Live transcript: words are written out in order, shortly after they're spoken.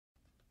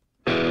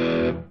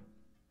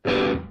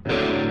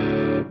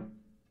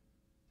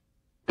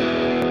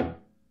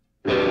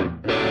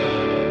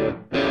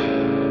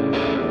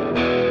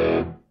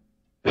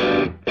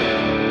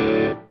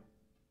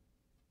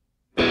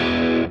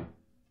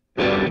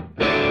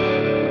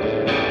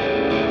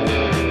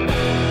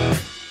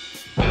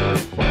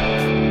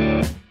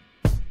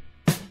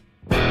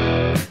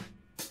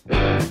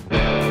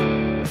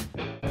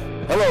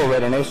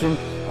Nation,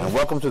 and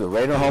welcome to the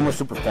Raider Homer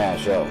Superfan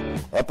Show,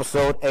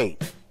 Episode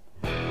 8.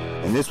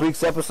 In this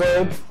week's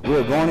episode, we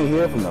are going to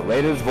hear from the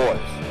Raiders' voice.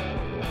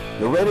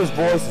 The Raiders'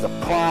 voice is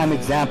a prime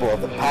example of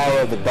the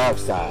power of the dark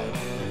side.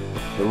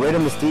 The Raider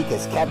mystique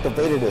has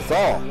captivated us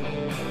all.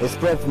 It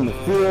spread from the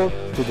field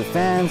to the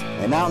fans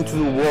and out into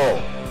the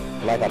world.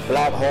 Like a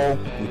black hole,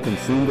 it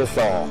consumed us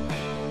all.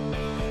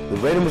 The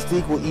Raider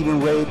mystique will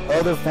even raid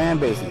other fan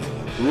bases,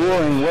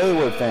 luring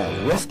wayward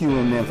fans,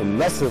 rescuing them from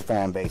lesser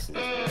fan bases.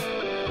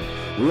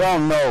 We all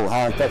know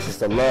how infectious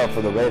the love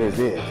for the Raiders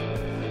is,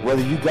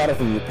 whether you got it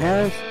from your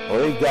parents or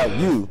it got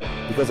you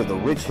because of the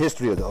rich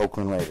history of the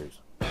Oakland Raiders.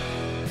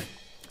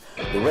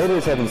 The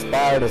Raiders have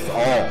inspired us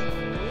all.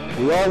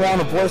 We all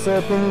want to voice our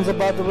opinions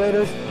about the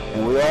Raiders,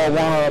 and we all want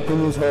our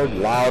opinions heard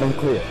loud and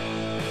clear.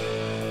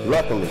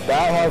 Luckily,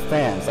 die-hard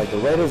fans like the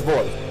Raiders'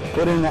 voice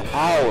put in the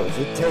hours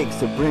it takes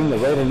to bring the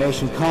Raider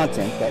Nation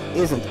content that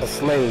isn't a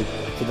slave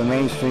to the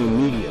mainstream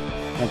media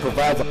and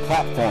provides a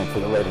platform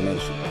for the Raider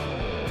Nation.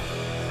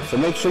 So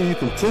make sure you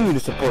continue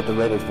to support the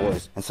Raiders'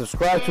 voice and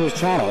subscribe to his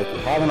channel if you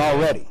haven't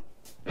already.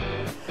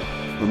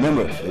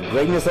 Remember, the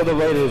greatness of the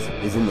Raiders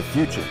is in the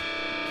future,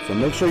 so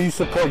make sure you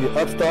support your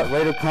upstart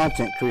Raider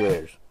content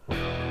creators.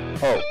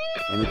 Oh,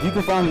 and if you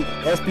can find the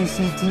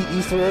SBCT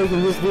Easter egg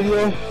in this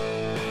video,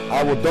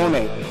 I will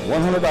donate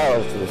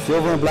 $100 to the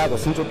Silver and Black of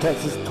Central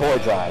Texas Toy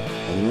Drive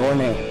in your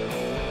name.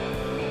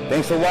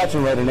 Thanks for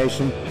watching, Raider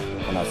Nation,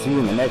 and I'll see you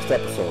in the next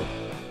episode.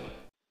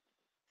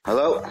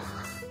 Hello?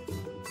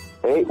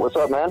 Hey, what's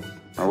up, man?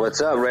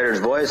 What's up, Raiders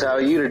voice? How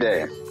are you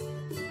today?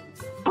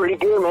 Pretty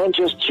good, man.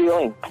 Just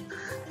chilling.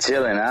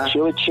 Chilling, huh?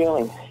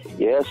 Chilling.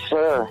 Yes,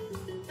 sir.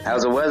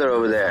 How's the weather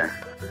over there?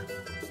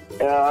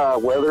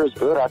 Weather is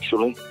good,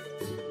 actually.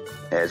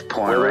 Yeah, it's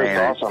pouring rain.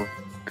 Weather is awesome.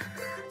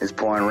 It's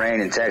pouring rain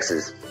in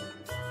Texas.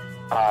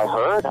 I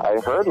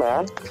heard,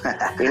 man.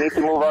 You need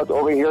to move out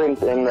over here in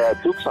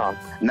Tucson.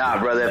 Nah,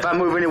 brother. If I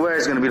move anywhere,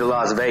 it's going to be to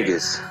Las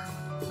Vegas.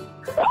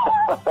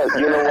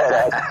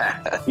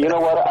 You know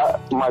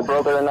what? My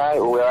brother and I,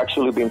 we've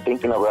actually been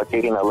thinking about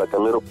getting a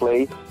little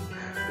place.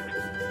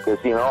 Because,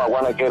 I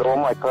want to get all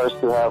my cars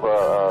to have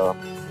a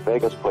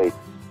Vegas plate.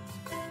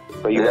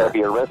 But you got to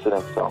be a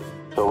resident, so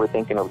we're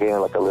thinking of getting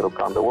like a little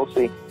condo. We'll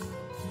see.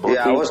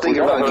 I was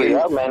thinking about getting...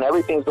 Up, man.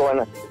 Everything's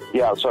going...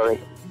 Yeah,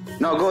 sorry.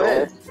 No, go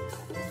ahead.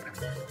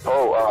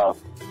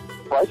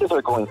 Prices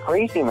are going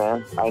crazy,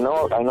 man. I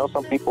know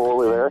some people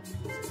over there.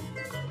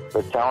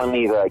 They're telling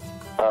me that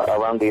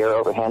around the area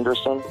of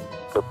Henderson,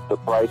 the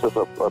prices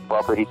of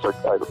properties are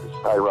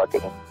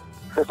skyrocketing.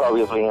 Because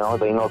obviously,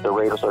 they know the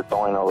Raiders are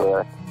going over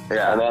there.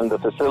 Yeah. And then the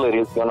facility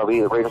is going to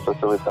be, the Raiders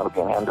facility is going to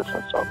be in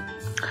Henderson, so.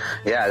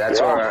 Yeah,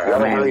 that's where,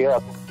 hurry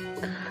up.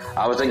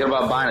 I was thinking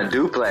about buying a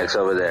duplex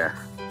over there.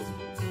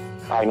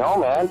 I know,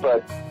 man,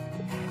 but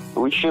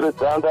we should have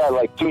done that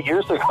like 2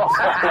 years ago.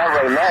 Not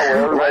right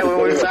now. Right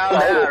when we found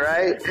out,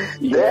 right?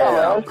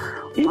 Yeah, man.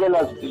 Even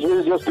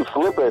just to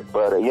flip it,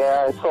 but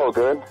it's all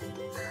good.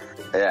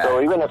 Yeah.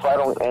 So even if I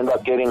don't end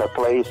up getting a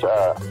place,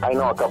 I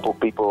know a couple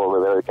people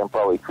over there that can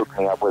probably hook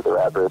me up with their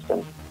address,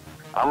 and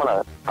I'm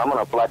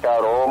gonna black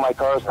out all my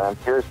cars, man.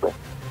 Seriously.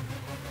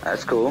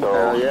 That's cool. So,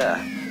 hell yeah.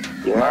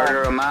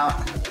 Murder them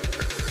out.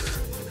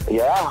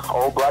 Yeah,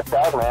 all blacked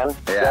out, man.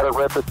 Yeah. You gotta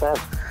represent.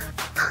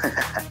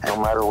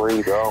 No matter where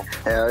you go.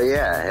 Hell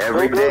yeah.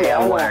 Every day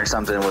I'm wearing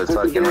something with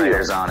fucking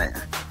Raiders on it.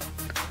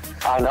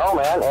 I know,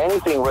 man.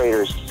 Anything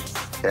Raiders.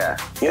 Yeah.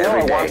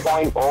 At one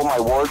point, all my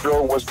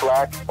wardrobe was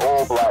black,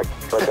 all black.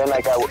 But then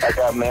I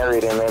got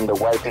married, and then the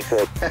wife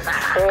said,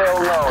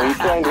 hell no, you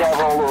can't have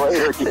all the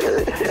Raiders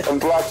gear and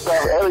black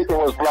stuff. Everything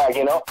was black,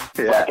 Yeah.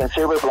 Black and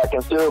silver, black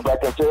and silver,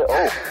 black and silver.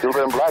 Oh,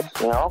 silver and black,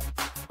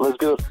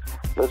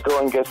 Let's go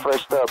and get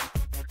freshed up.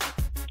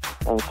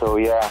 And so,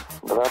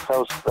 but that's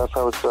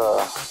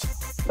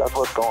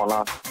what's going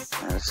on.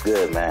 That's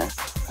good, man.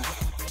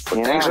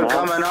 Well, thanks for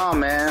coming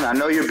on, man. I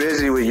know you're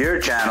busy with your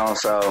channel,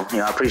 so,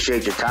 I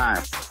appreciate your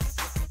time.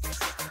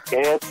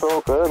 Yeah, it's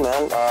so good,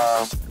 man.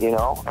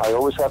 I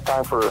always have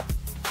time for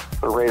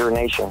Raider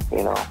Nation,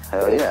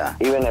 Hell yeah.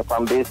 Even if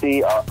I'm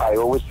busy, I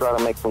always try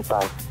to make some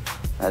time.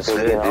 That's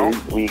good,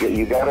 dude.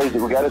 We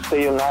gotta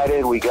stay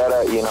united. We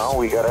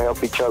gotta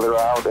help each other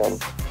out, and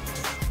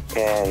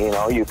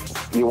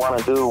you want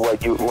to do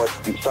what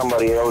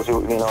somebody else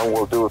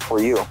will do it for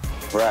you.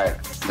 Right.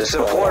 The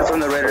support from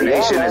the Raider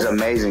Nation is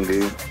amazing,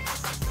 dude.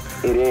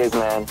 It is,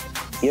 man.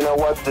 You know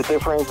what's the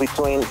difference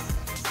between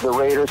the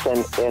Raiders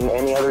and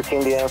any other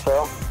team in the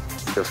NFL?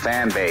 The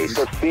fan base.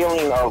 The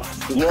feeling of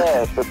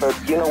but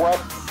you know what?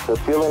 The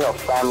feeling of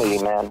family,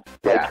 man.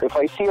 Like if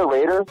I see a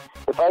Raider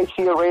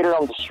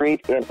on the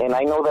street and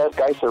I know that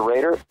guy's a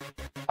Raider,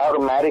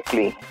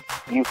 automatically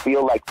you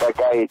feel like that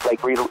guy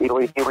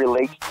he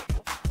relates.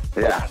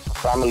 Yeah.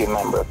 Family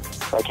member.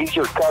 Like he's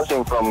your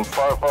cousin from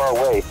far, far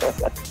away.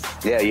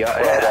 You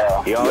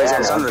always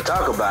have something to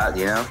talk about,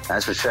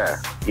 That's for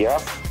sure. Yeah.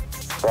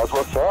 That's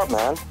what's up,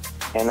 man.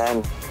 And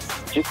then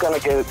it's just gonna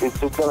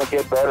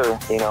get better,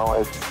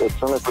 as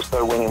soon as we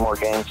start winning more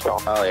games. So.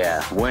 Oh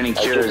yeah, winning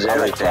cures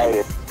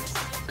everything.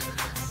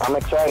 I'm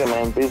excited,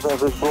 man.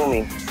 Business is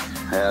booming.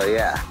 Hell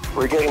yeah.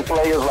 We're getting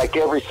players like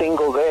every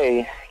single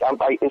day.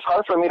 It's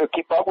hard for me to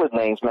keep up with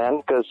names, man,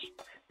 because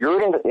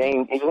Gruden,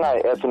 he's not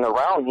effing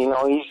around. You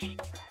know,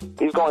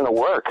 he's going to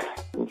work.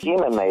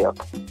 Him and Mayock.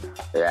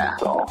 Yeah.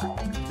 So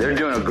they're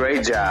doing a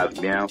great job,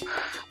 you know.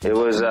 It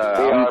was,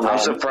 I'm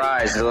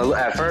surprised.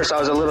 At first, I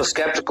was a little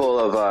skeptical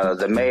of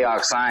the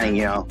Mayock signing,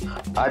 you know.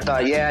 I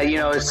thought, yeah, you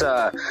know, it's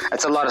a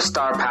lot of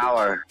star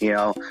power, you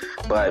know.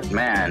 But,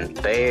 man,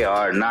 they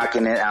are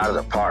knocking it out of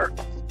the park.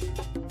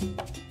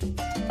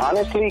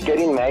 Honestly,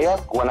 getting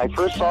Mayock, when I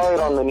first saw it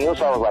on the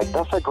news, I was like,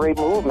 that's a great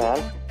move, man.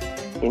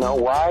 You know,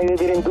 why they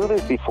didn't do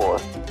this before?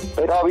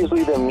 But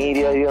obviously the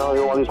media, you know,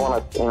 they always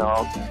want to, you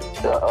know,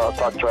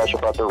 talk trash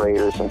about the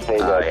Raiders and say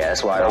that,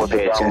 that's why I that don't was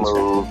pay a dumb attention.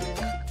 move.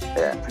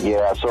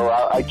 Yeah, so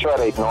I try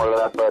to ignore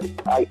that, but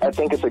I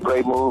think it's a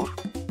great move.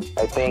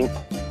 I think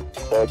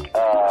that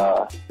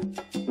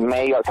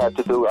Mayock had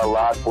to do a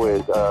lot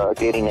with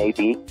getting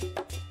AB.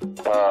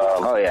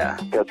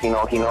 Because, you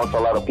know, he knows a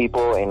lot of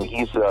people, and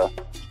he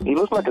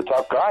looks like a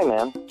top guy,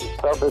 man.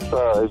 Stuff is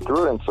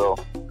Gruden, so,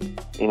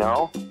 you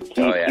know,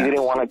 he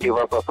didn't want to give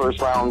up a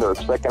first round or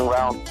second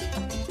round,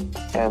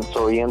 and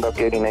so he ended up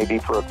getting AB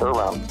for a third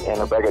round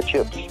and a bag of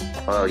chips.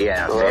 Well,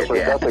 yeah. So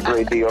that's a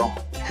great deal.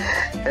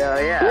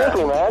 Hell yeah.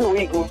 Seriously, man,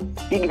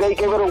 they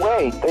gave it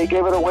away. They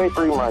gave it away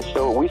pretty much,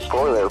 so we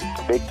scored there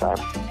big time.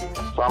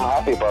 So I'm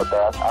happy about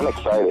that. I'm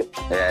excited.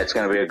 Yeah, it's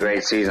going to be a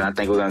great season. I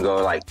think we're going to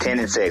go like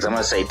 10-6. I'm going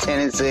to say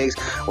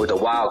 10-6 with a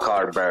wild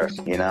card berth,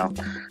 you know,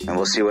 and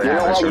we'll see what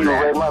happens from there.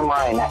 You read my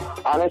mind.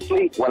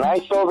 Honestly, when I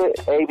saw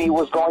that AB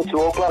was going to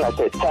Oakland, I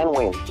said 10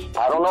 wins.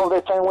 I don't know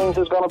if that 10 wins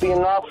is going to be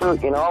enough for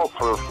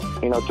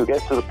to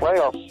get to the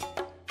playoffs,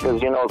 because,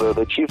 you know,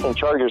 the Chiefs and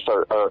Chargers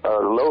are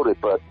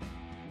loaded, but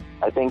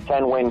I think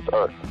 10 wins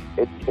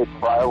it's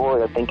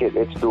viable. I think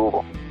it's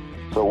doable.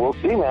 So we'll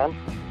see, man.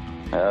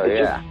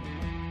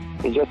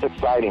 It's just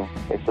exciting.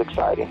 It's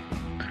exciting.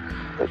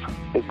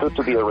 It's good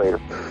to be a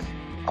Raider.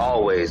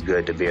 Always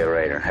good to be a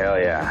Raider. Hell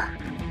yeah.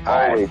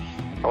 Always.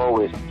 All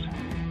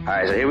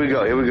right, so here we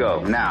go.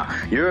 Now,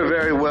 you're a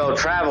very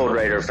well-traveled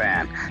Raider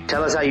fan.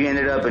 Tell us how you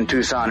ended up in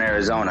Tucson,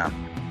 Arizona.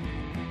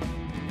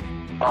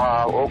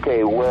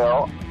 Okay,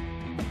 well,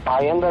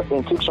 I ended up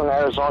in Tucson,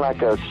 Arizona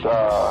because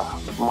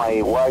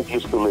my wife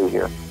used to live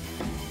here.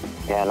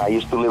 And I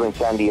used to live in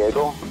San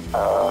Diego.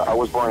 I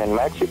was born in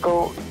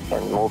Mexico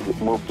and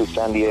moved to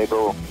San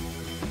Diego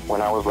when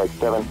I was like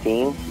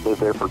 17. Lived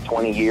there for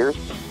 20 years.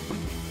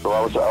 So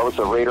I was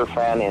a Raider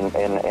fan in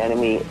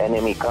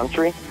enemy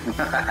country.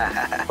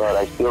 But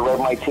I still love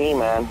my team,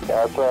 man.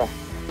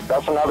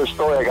 That's another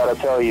story I got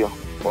to tell you.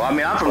 Well, I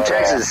mean, I'm from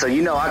Texas, so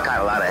you know I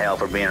got a lot of hell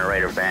for being a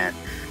Raider fan.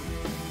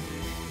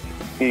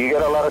 Do you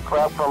get a lot of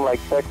crap from like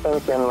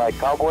Texans and like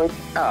Cowboys?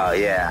 Oh,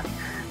 yeah.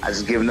 I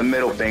just give them the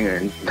middle finger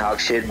and talk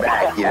shit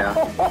back, you know?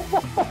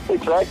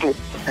 Exactly.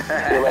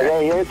 You're like,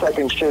 hey, you're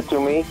talking shit to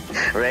me.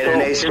 Raider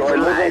Nation for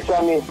life.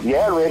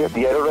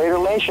 Raider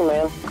Nation,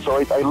 man.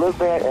 So I lived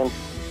there in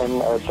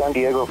San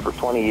Diego for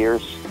 20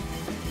 years.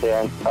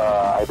 Then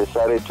I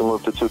decided to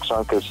move to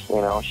Tucson because,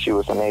 you know, she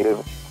was a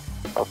native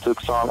of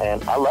Tucson.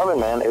 And I love it,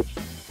 man. It's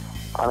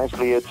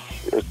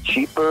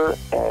cheaper,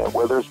 and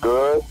weather's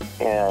good,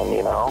 and,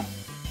 you know,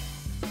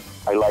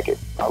 I like it.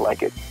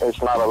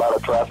 It's not a lot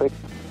of traffic.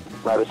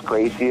 Not as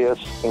crazy as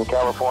in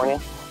California.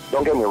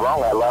 Don't get me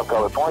wrong, I love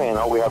California. You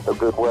know, we have the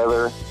good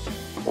weather,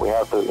 we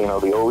have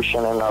the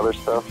ocean and other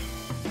stuff.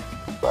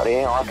 But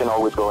you know, I can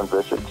always go and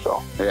visit.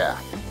 So yeah.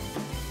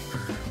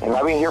 And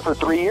I've been here for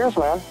 3 years,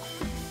 man.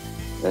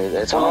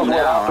 It's home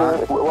now.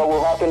 What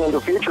will happen in the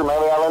future?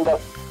 Maybe I'll end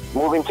up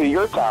moving to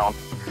your town.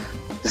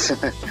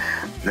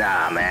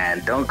 Nah,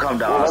 man, don't come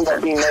to We'll Austin. end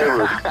up being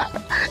neighbors.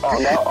 Oh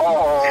no!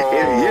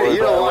 Oh, you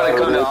don't want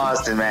to come to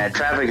Austin, man.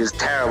 Traffic is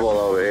terrible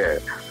over here.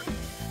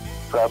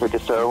 Traffic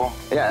is terrible.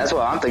 Yeah, that's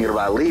why I'm thinking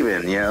about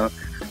leaving, you know.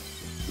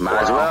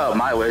 Might as well.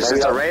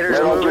 Since the Raiders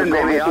are moving,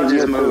 maybe I'll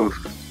just move.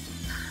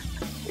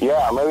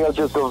 Yeah, maybe I'll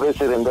just go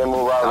visit and then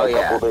move out a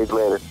couple days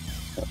later.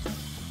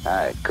 All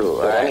right, cool.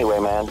 But anyway,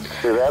 man,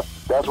 so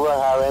that's where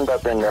I end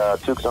up in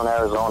Tucson,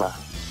 Arizona.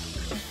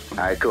 All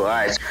right, cool. All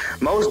right.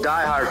 Most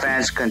diehard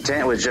fans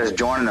content with just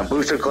joining a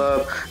booster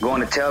club,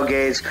 going to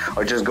tailgates,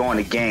 or just going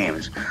to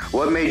games.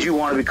 What made you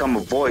want to become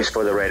a voice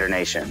for the Raider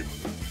Nation?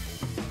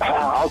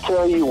 I'll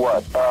tell you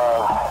what.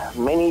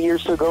 Many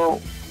years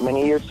ago,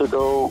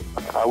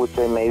 I would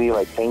say maybe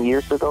like 10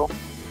 years ago,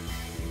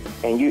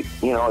 and you're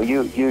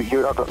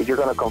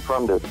gonna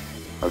confirm this.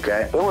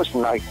 Okay. There was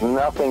like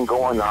nothing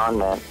going on,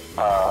 man.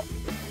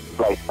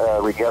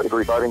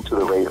 Regarding to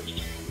the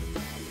Raiders,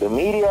 the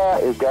media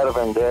has got a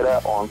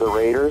vendetta on the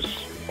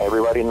Raiders.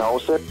 Everybody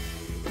knows it.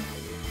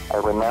 I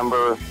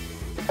remember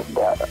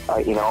that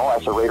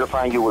as a Raider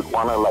fan, you would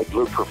want to like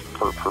look for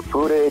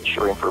footage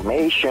or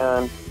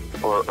information.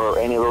 Or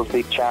any of those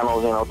big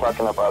channels,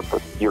 talking about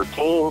your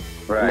team.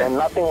 Right. And then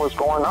nothing was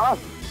going on.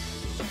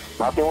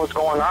 Nothing was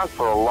going on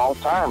for a long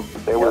time.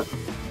 I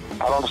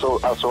don't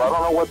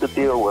know what the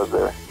deal was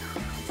there.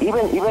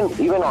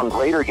 Even on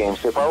Raider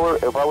games, if I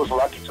was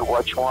lucky to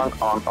watch one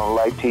on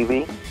live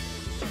TV,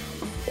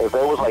 if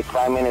there was like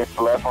 5 minutes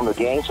left on the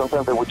game,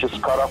 sometimes they would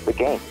just cut off the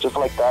game, just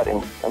like that,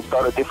 and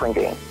start a different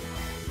game.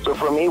 So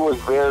for me, it was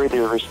very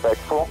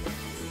disrespectful,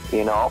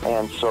 you know,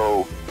 and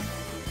so,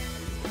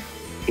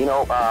 you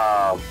know,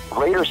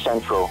 Raider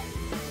Central,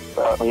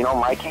 you know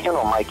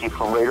Mikey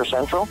from Raider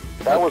Central?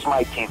 That was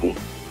my TV.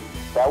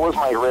 That was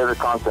my Raider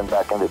content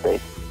back in the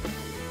day.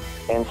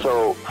 And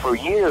so for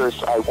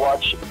years, I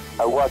watched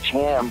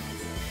him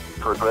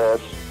progress,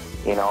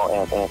 you know,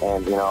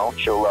 and you know,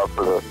 show love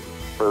for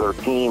their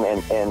team,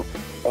 and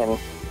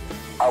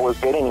I was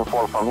getting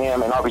informed from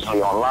him, and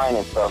obviously online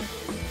and stuff.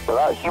 So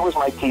he was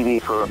my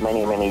TV for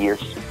many, many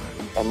years.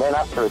 And then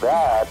after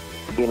that,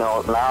 you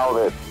know, now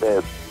that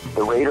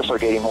the Raiders are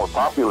getting more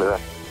popular,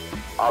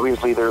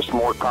 obviously there's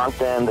more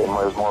content, and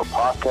there's more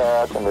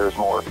podcasts, and there's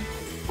more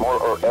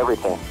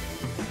everything,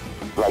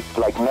 like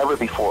never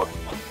before.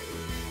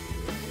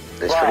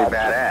 It's pretty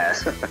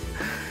badass.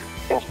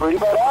 It's pretty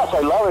badass.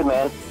 I love it,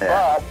 man.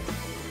 Yeah.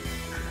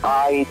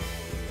 But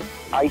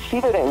I see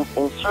that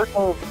in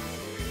certain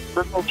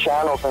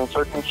channels and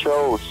certain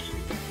shows,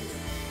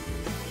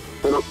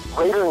 the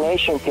Raider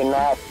Nation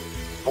cannot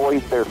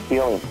voice their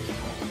feelings.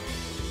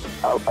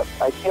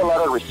 I see a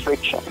lot of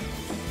restriction.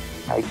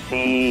 I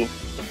see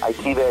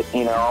that,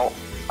 you know,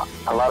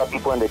 a lot of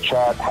people in the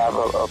chat have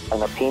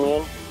an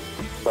opinion,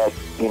 but,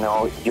 you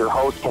know, your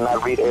host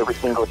cannot read every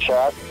single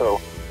chat, so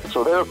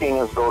their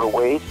opinions go to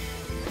waste,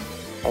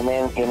 and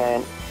then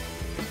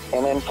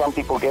some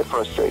people get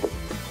frustrated.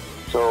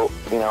 So,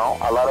 you know,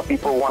 a lot of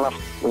people want to,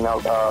 you know,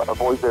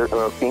 voice their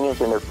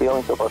opinions and their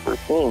feelings about their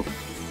team,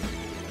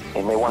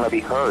 and they want to be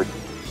heard.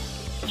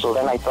 So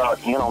then I thought,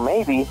 you know,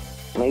 maybe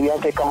I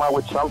could come out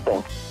with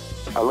something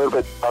a little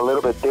bit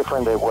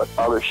different than what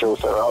other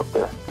shows are out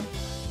there,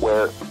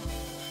 where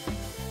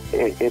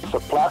it's a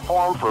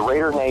platform for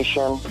Raider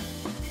Nation,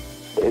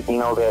 you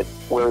know, that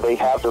where they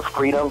have the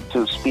freedom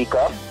to speak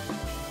up.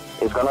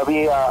 It's gonna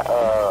be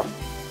a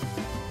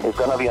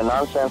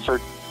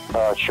non-censored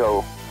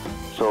show.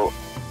 So,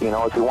 you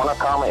know, if you want to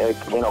comment,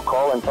 you know,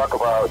 call and talk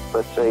about,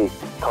 let's say,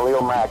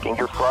 Khalil Mack, and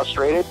you're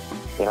frustrated,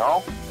 you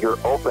know, you're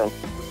open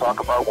to talk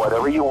about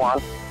whatever you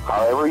want,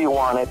 however you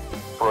want it,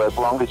 for as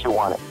long as you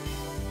want it.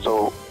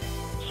 So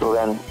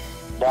then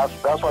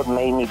that's what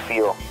made me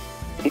feel,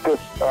 because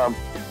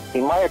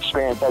in my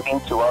experience, I've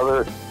been to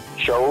other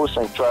shows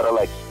and try to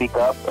like speak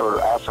up or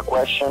ask a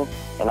question,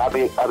 and I've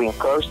been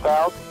cursed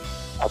out,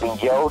 I've been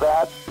yelled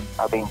at,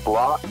 I've been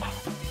blocked.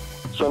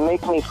 So it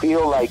makes me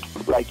feel like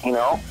you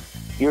know,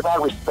 you're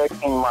not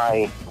respecting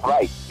my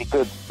rights,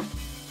 because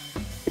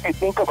if you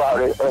think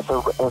about it, as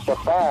a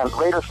fan,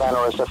 Raider fan,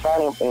 or as a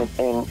fan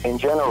in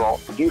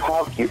general, you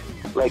have a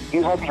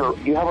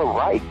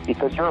right,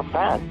 because you're a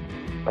fan.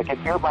 Like if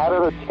you're mad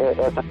at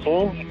the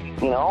team,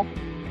 you know,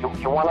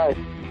 you want to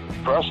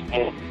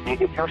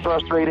if you're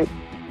frustrated,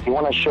 you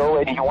want to show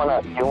it. You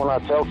want to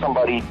tell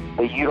somebody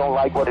that you don't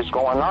like what is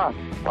going on.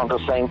 On the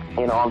same,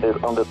 you know, on the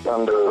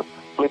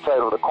flip side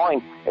of the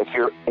coin, if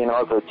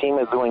the team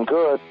is doing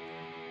good,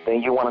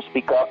 then you want to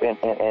speak up and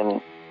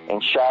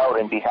shout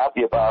and be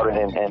happy about it,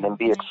 and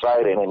be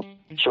excited and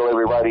show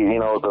everybody, you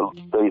know, the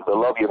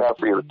love you have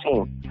for your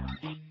team.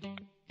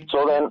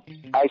 So then,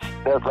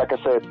 that's like I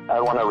said, I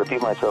don't want to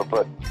repeat myself,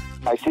 but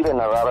I see that in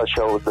a lot of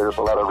shows there's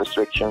a lot of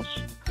restrictions,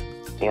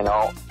 you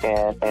know,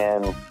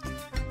 and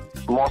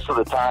most of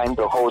the time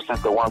the host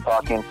is the one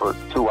talking for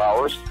 2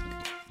 hours,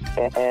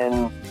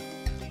 and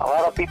a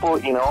lot of people,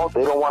 you know,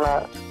 they don't want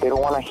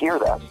to hear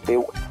that. They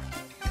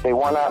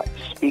want to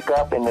speak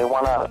up, and they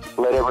want to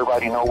let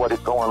everybody know what is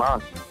going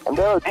on. And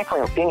there are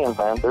different opinions,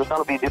 man. There's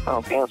going to be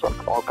different opinions on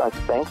all kinds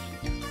of things.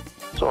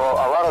 So a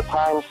lot of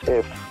times,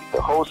 if the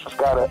host has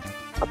got a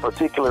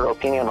particular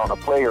opinion on a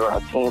player, on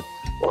a team,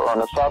 or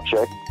on a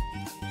subject,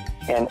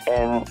 and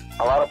a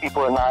lot of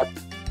people are not,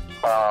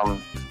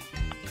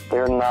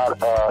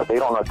 they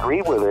don't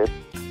agree with it,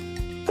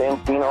 then,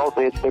 you know,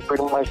 they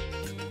pretty much,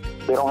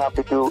 they don't have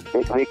to do,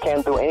 they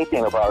can't do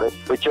anything about it.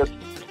 They just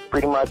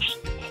pretty much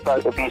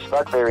be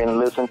stuck there and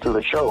listen to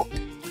the show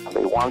if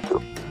they want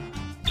to.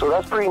 So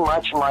that's pretty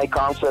much my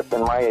concept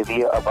and my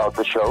idea about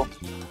the show.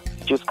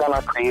 Just kind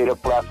of create a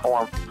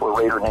platform for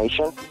Raider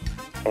Nation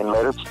and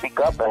let it speak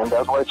up, and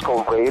that's why it's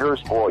called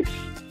Raiders Voice.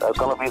 That's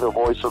going to be the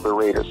voice of the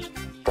Raiders.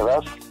 So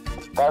that's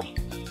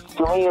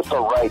to me, it's a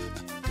right,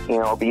 you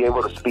know, be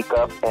able to speak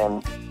up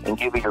and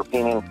give your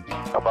opinion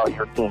about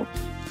your team.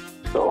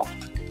 So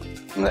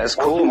that's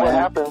cool, man. What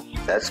happens.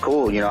 That's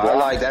cool. You know,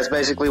 yeah. That's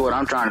basically what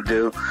I'm trying to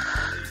do.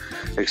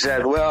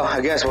 Except, well, I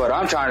guess what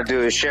I'm trying to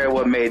do is share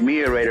what made me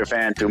a Raider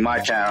fan through my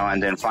channel,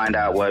 and then find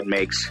out what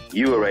makes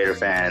you a Raider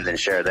fan, and then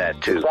share that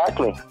too.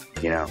 Exactly.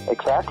 You know.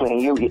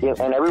 Exactly.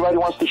 And everybody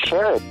wants to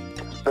share it.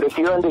 But if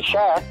you're in the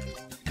chat,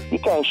 you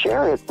can't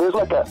share it. There's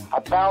like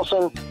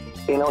 1,000,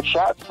 you know,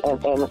 chats,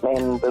 and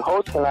the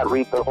host cannot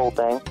read the whole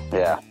thing.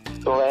 Yeah.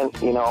 So then,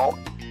 you know,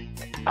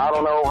 I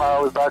don't know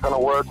how is that going to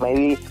work.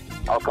 Maybe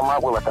I'll come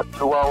out with like a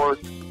 2-hour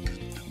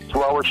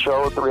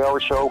show, 3-hour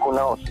show. Who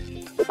knows?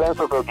 Depends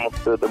on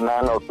the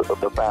demand of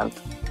the fans,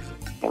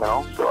 you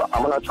know. So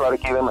I'm gonna try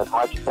to give them as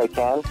much as I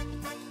can,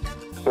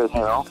 because, you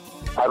know,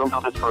 I don't do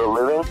this for a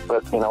living,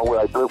 but, you know,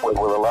 I do it with a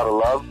lot of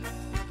love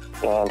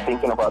and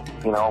thinking about,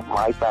 you know,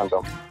 my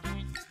fandom.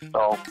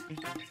 So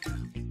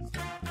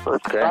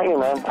it's exciting,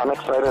 man. I'm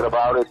excited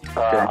about it.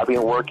 I've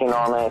been working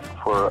on it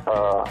for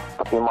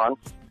a few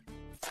months,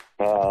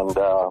 and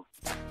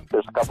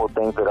there's a couple of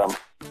things that I'm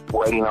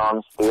waiting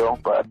on still,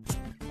 but,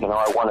 you know,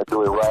 I want to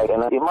do it right,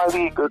 and it might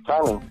be good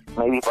timing.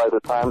 Maybe by the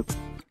time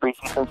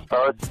preseason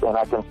starts, then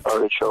I can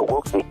start a show.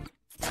 We'll see.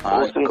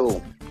 All right,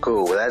 cool.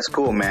 Well, that's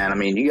cool, man. I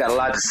mean, you got a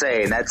lot to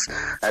say, and that's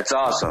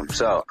awesome.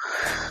 So,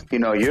 you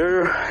know,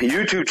 your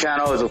YouTube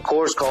channel is, of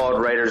course,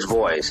 called Raiders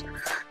Voice.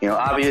 You know,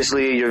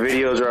 obviously, your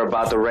videos are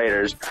about the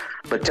Raiders,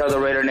 but tell the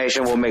Raider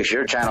Nation what makes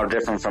your channel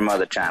different from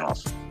other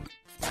channels.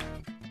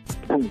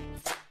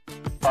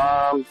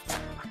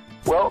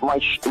 Well, my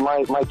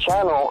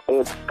channel,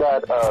 it's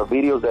got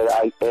videos that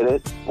I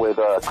edit with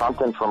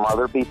content from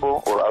other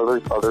people or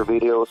other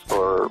videos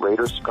or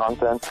Raiders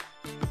content,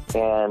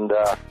 and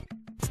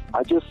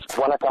I just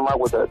want to come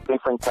out with a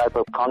different type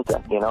of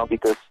content, you know,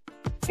 because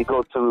you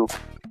go to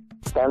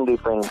 10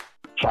 different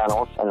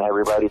channels and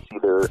everybody's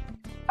either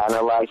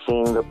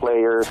analyzing the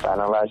players,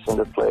 analyzing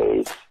the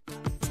plays.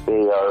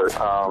 They are,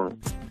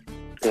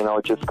 you know,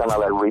 just kind of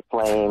like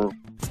replaying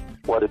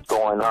what is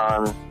going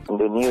on in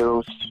the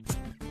news,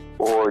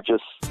 or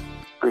just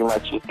pretty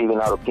much just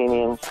giving out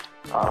opinions.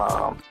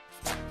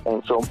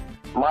 And so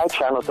my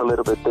channel's a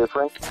little bit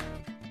different.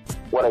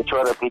 What I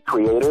try to be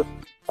creative,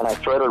 and I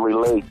try to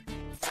relate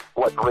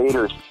what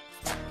Raiders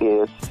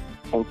is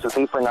into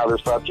different other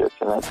subjects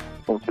and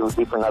into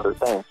different other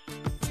things.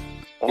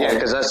 And, yeah,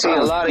 because I see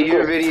a lot of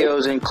your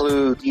videos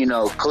include, you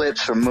know,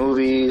 clips from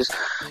movies.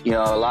 You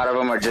know, a lot of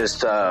them are just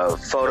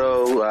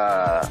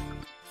photo,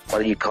 what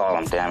do you call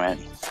them, damn it?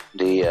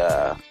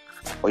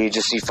 Well, you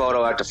just see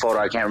photo after photo.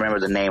 I can't remember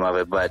the name of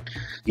it, but,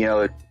 you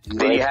know,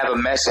 then you have a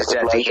message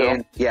at the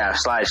end. Yeah,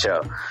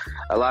 slideshow.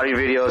 A lot of your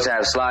videos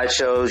have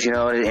slideshows, you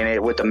know,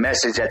 and with the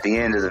message at the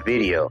end of the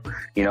video,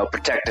 you know,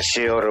 protect the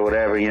shield or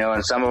whatever, you know,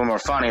 and some of them are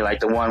funny, like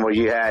the one where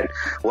you had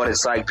what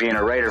it's like being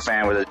a Raider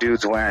fan where the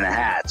dude's wearing the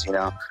hats, you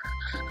know.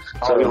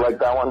 So, you like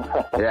that one?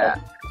 Yeah.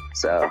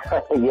 So.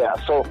 Yeah.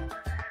 So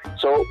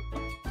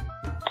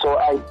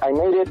I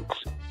made it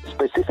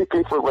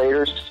specifically for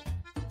Raiders.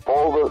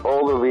 All the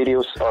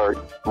videos are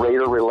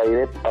Raider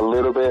related, a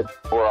little bit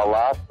or a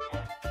lot.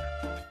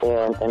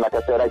 And like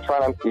I said,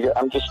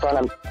 I'm just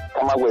trying to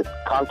come up with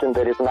content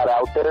that is not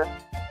out there,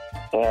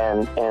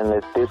 and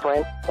it's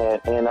different.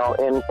 And, you know,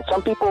 and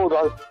some people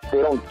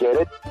don't get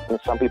it, and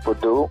some people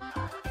do.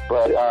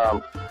 But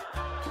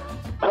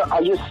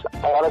I just,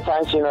 a lot of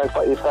times, you know, if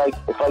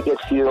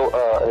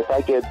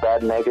I get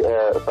bad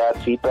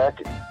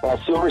feedback, I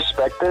still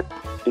respect it,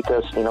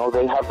 because, you know,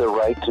 they have the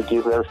right to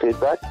give their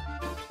feedback.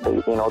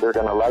 You know, they're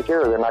going to like it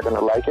or they're not going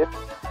to like it.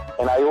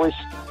 And I used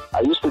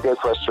to get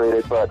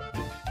frustrated, but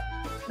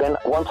then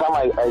one time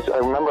I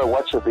remember I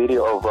watched a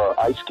video of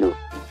Ice Cube,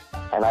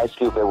 and Ice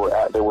Cube, they were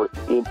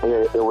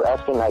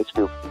asking Ice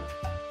Cube,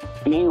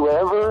 do you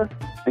ever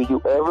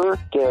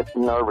get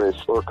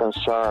nervous or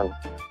concerned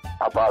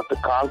about the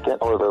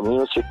content or the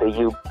music that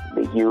you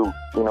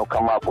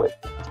come up with?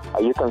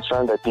 Are you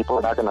concerned that people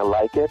are not going to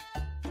like it?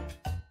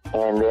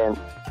 And then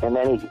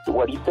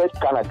what he said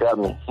kind of got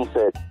me. He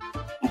said,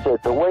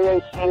 the way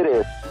I see it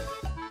is,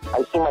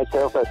 I see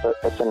myself as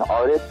an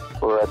artist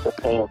or as a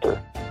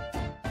painter.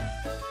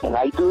 And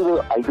I do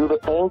the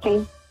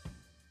painting,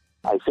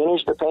 I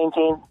finish the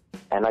painting,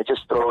 and I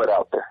just throw it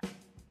out there.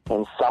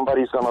 And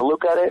somebody's going to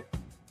look at it,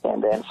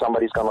 and then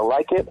somebody's going to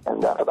like it,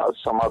 and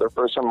some other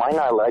person might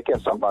not like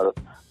it, some other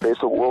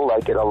person will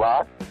like it a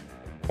lot.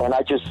 And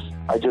I just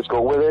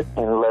go with it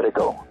and let it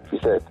go. He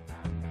said,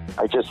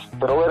 I just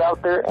throw it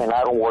out there, and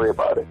I don't worry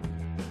about it.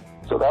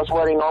 So that's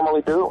what I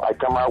normally do. I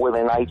come out with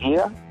an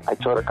idea. I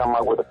try to come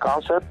out with a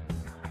concept,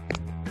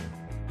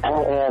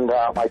 and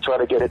I try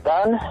to get it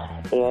done,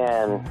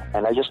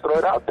 and I just throw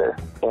it out there.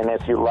 And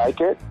if you like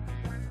it,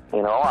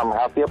 you know, I'm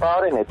happy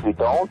about it. And if you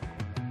don't,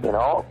 you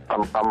know,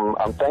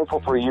 I'm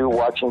thankful for you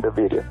watching the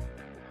video.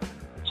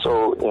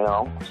 So, you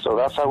know, so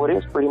that's how it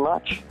is, pretty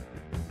much.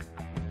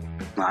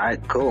 All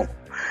right, cool.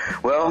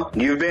 Well,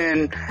 you've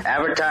been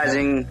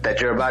advertising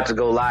that you're about to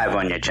go live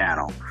on your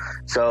channel.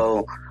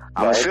 So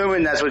I'm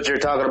assuming that's what you're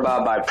talking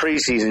about by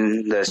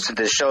preseason,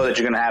 the show that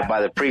you're going to have by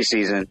the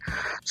preseason.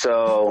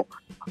 So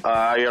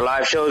your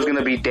live show is going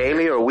to be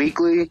daily or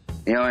weekly,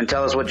 you know, and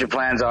tell us what your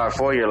plans are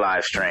for your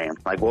live stream.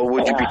 Like, what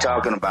would you be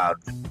talking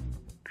about?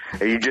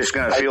 Are you just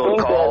going to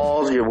field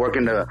calls? You're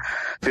working to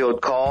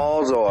field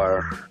calls,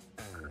 or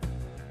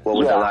what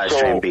would the live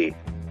stream be?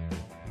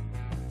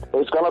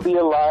 It's going to be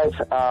a live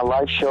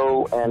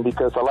show, and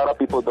because a lot of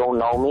people don't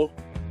know me,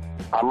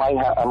 I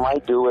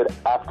might do it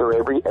after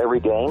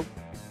every game.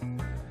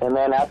 And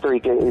then after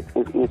it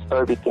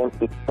started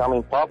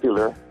becoming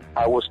popular,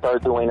 I will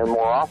start doing it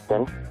more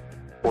often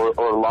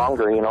or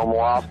longer, you know,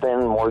 more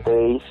often, more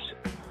days.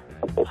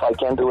 If I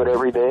can't do it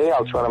every day,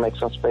 I'll try to make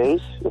some space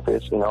if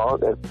it's, you know,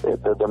 if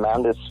the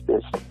demand is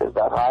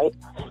that high.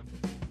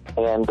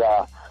 And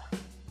the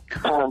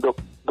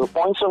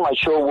points on my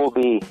show will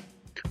be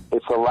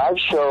It's a live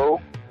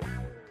show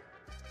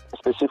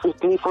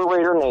specifically for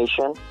Raider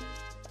Nation.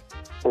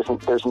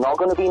 There's not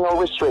going to be no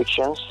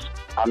restrictions.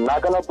 I'm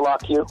not going to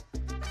block you.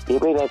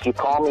 Even if you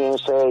call me and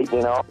say,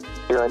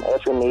 you're an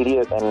effing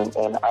idiot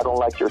and I don't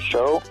like your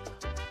show,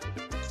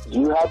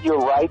 you have your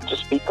right to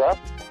speak up,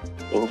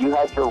 and you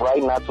have your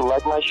right not to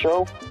like my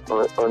show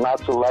or not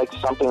to like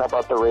something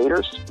about the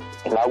Raiders,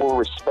 and I will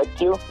respect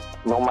you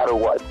no matter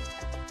what,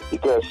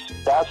 because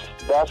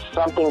that's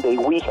something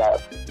that we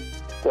have.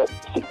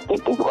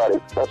 Think about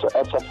it.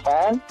 As a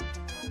fan,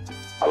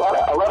 a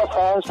lot of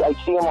fans, I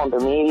see them on the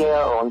media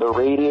or on the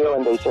radio,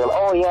 and they say,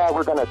 "Oh yeah,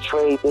 we're gonna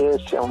trade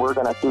this and we're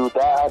gonna do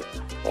that,"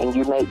 and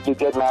you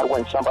get mad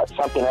when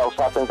something else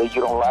happens that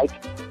you don't like.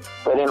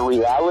 But in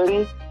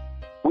reality,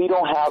 we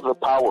don't have the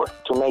power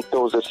to make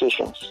those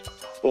decisions.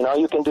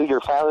 You can do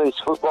your fantasy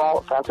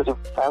football, how do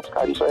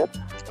you say it?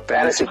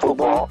 Fantasy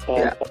football.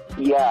 And,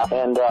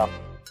 and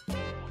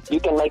you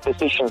can make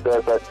decisions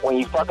there, but when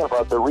you're talking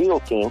about the real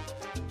team,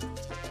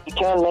 you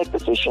can't make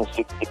decisions.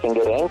 You can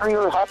get angry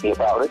or happy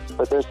about it,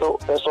 but that's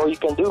all you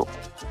can do.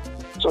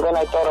 So then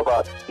I thought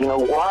about,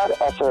 what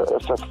as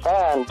a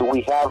fan do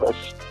we have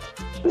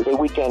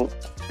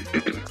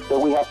that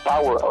we have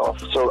power of?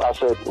 So I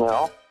said,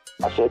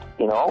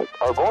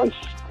 our voice.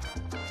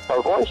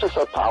 Our voice is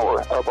a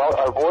power.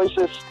 Our voice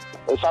is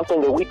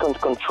something that we can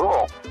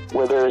control,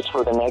 whether it's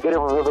for the negative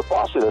or for the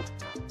positive.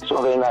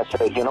 So then I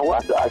said, you know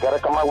what? I got to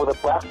come out with a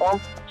platform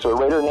so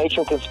Raider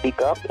Nation can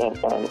speak up and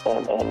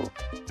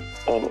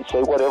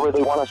say whatever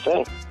they want to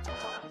say.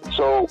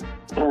 So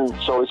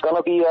it's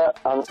gonna be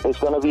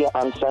an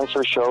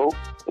uncensored show.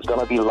 It's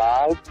gonna be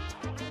live.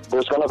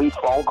 There's gonna be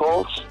phone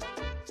calls.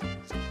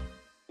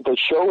 The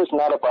show is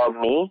not about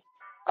me.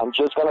 I'm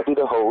just gonna be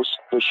the host.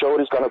 The show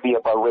is gonna be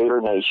about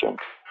Raider Nation.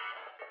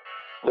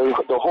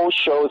 The whole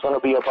show is gonna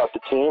be about the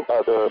team,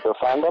 the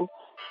fandom.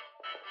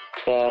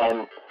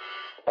 And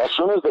as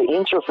soon as the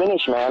intro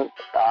finish, man,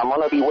 I'm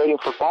gonna be waiting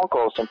for phone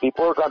calls, and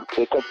people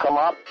they could come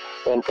up,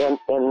 and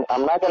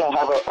I'm not gonna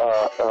have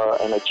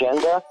an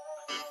agenda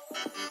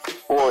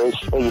or a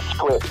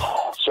script.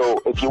 So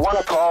if you want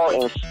to call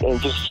and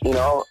just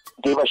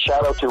give a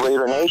shout out to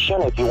Raider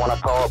Nation, if you want to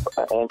call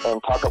up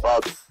and talk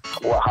about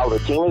how the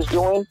team is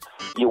doing,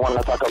 you want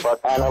to talk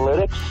about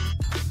analytics,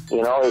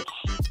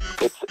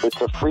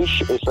 it's a free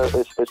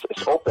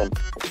it's open.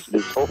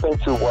 It's open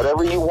to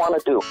whatever you want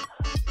to do.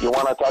 You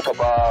want to talk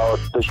about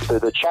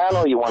the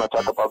channel, you want to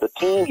talk about the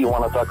team, you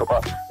want to talk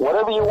about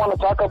whatever you want to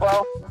talk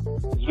about,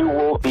 you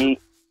will be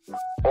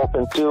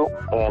open to,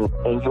 and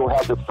you'll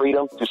have the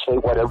freedom to say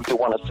whatever you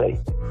want to say,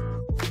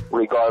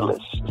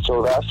 regardless.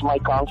 So that's my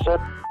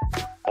concept,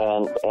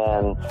 and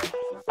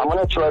I'm going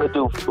to try to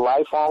do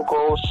live phone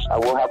calls. I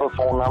will have a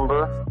phone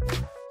number,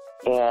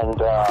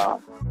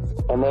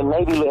 and then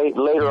maybe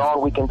later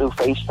on we can do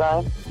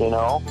FaceTime,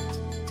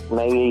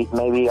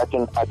 Maybe I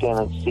can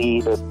see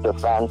the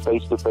fan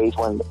face to face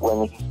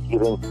when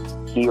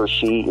he or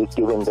she is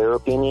giving their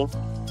opinion.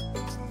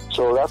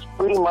 So that's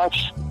pretty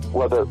much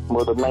what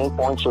the main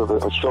points of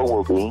the show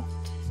will be.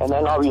 And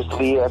then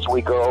obviously as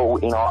we go,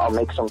 I'll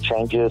make some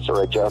changes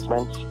or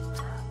adjustments.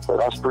 But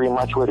that's pretty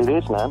much what it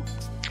is, man.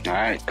 All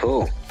right,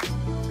 cool.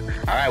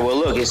 All right, well,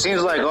 look, it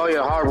seems like all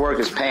your hard work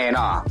is paying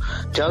off.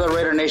 Tell the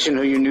Raider Nation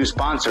who your new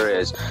sponsor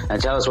is,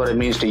 and tell us what it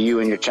means to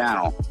you and your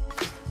channel.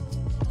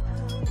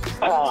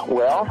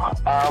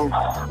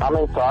 I'm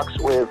in talks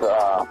with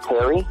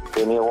Perry,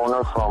 the new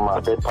owner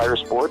from Dead Pirate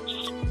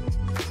Sports,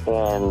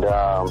 and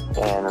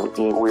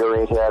we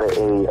already had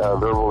a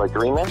verbal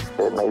agreement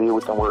that maybe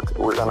we can work.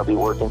 We're going to be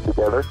working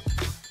together,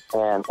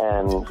 and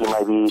he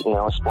might be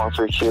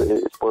sponsorship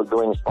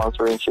doing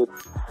sponsorship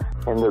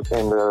in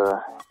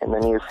the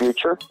near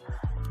future,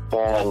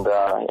 and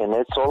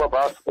it's all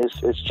about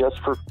it's just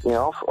for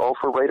all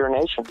for Raider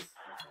Nation,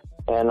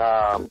 and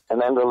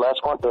then the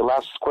last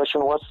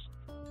question was.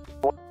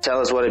 Tell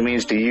us what it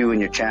means to you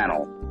and your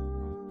channel.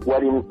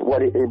 What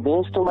it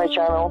means to my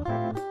channel,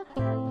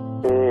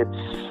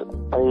 it's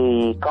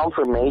a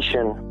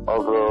confirmation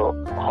of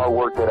the hard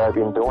work that I've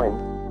been doing,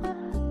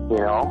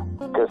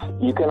 because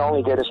you can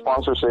only get a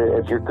sponsor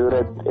if you're good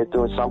at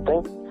doing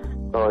something,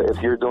 or if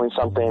you're doing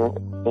something,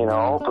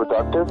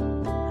 productive.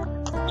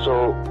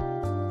 So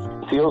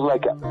it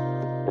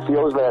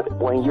feels that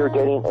when you're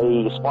getting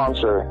a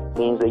sponsor, it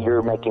means that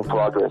you're making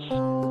progress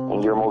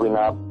and you're moving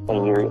up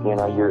and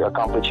you're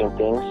accomplishing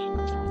things.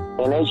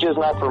 And it's just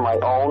not for my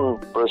own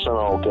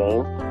personal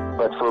gain,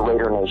 but for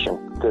Raider Nation.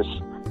 Because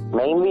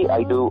mainly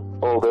I do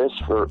all this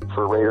for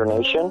Raider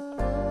Nation,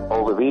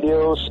 all the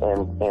videos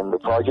and the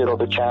project of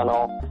the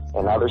channel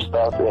and other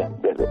stuff that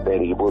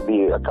it will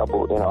be a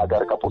couple, I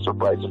got a couple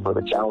surprises for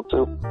the channel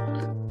too.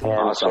 And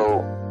awesome.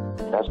 So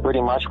that's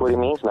pretty much what it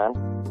means, man.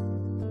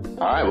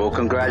 All right, well,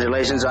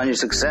 congratulations on your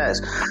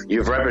success.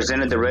 You've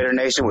represented the Raider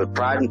Nation with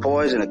pride and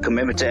poise and a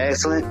commitment to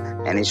excellence,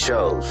 and it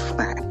shows.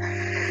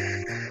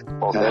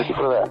 Well, thank you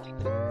for that.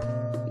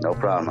 No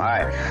problem. All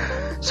right.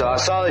 So I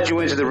saw that you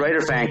went to the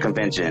Raider fan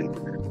convention.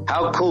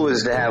 How cool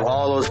is it to have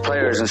all those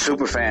players and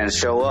super fans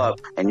show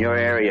up in your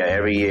area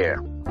every year?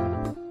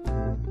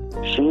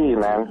 Gee,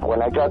 man,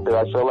 when I got there,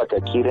 I felt like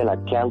a kid in a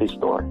candy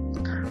store.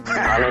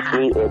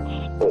 Honestly,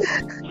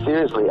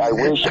 seriously, I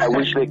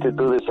wish they could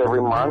do this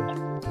every month.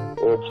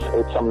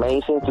 It's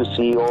amazing to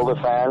see all the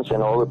fans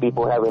and all the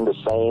people having the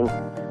same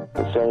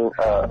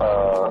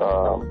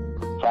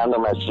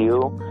fandom as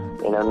you,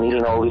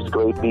 meeting all these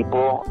great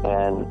people,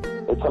 and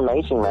it's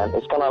amazing, man.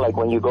 It's kind of like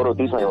when you go to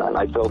Disneyland.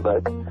 I feel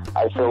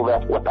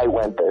that when I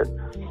went there.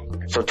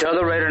 So tell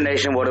the Raider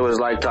Nation what it was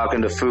like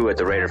talking to Fu at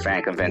the Raider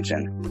Fan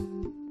Convention.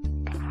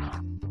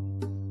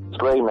 It's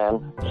great,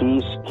 man.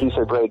 He's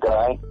a great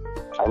guy.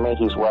 I met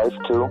his wife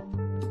too,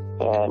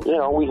 and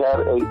we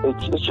had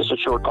it's just a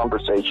short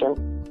conversation,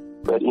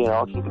 but he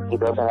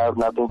doesn't have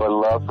nothing but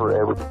love for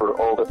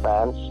all the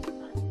fans,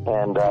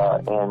 and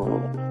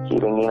he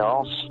even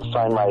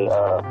signed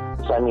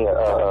me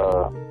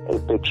a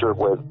picture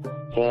with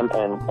him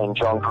and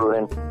John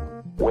Gruden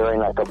wearing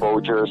like a Bo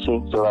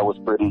jersey, so that was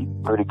pretty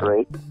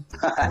great.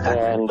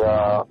 And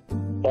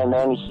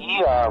then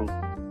he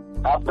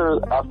after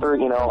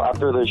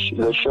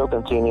the show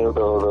continued,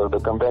 the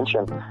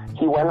convention,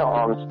 he went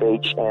on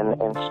stage and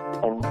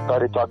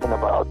started talking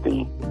about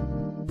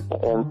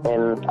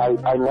and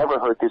I never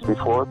heard this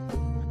before.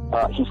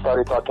 He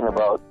started talking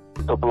about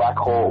the black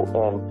hole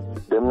and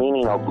the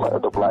meaning of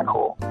the black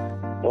hole.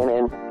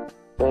 And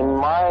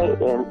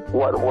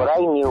what I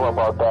knew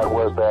about that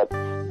was that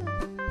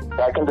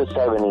back in the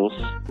 70s,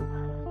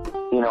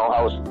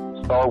 how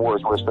Star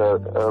Wars was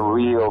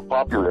real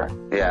popular.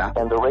 Yeah.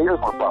 And the Raiders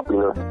were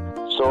popular.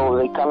 So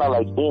they kind of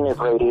like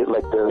integrated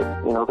like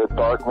the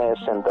darkness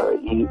and the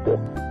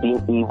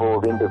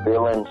evil in the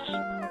villains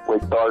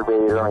with Darth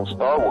Vader and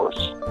Star Wars.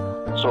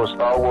 So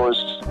Star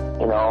Wars,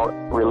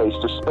 relates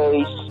to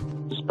space.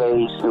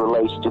 Space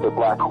relates to the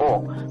black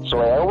hole. So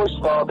I always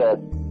thought that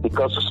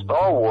because of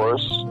Star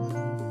Wars,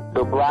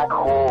 the black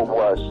hole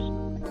was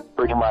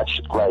pretty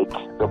much like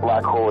the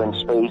black hole in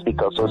space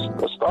because of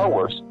Star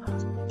Wars.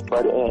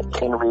 But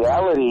in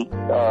reality,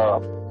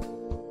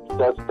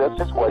 that's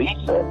just what he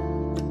said.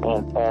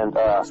 And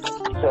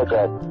he said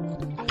that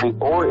the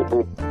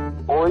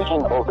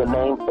origin of the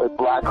name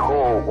black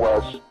hole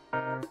was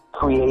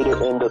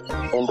created in the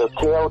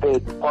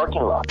tailgate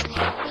parking lot.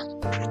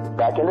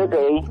 Back in the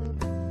day,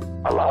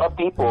 a lot of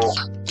people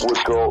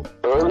would go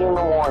early in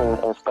the morning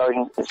and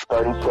starting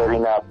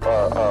setting up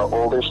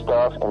all their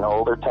stuff and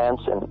all their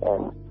tents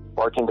and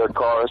parking their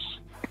cars.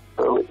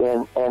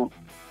 And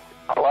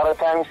a lot of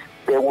times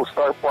they will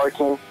start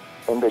parking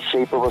in the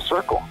shape of a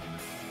circle,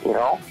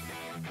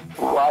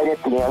 right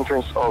at the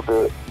entrance of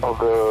the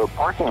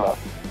parking lot.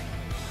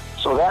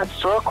 So that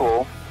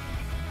circle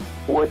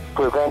would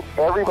prevent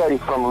everybody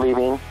from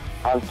leaving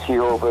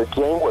until the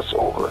game was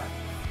over.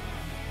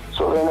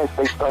 So then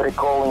they started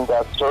calling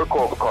that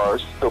circle of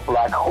cars the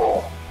black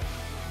hole.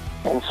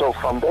 And so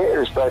from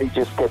there, Study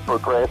just kept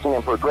progressing,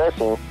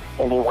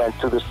 and he went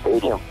to the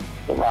stadium.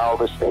 And now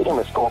the stadium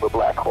is called the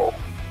black hole.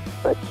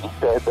 But he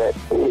said that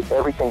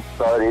everything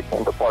started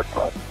in the parking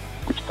lot,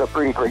 which is a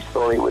pretty great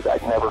story which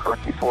I'd never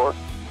heard before.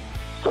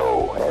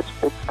 So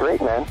it's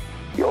great, man.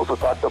 He also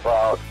talked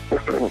about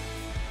the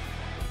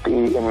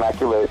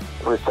Immaculate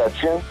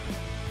Reception,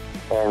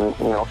 and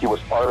he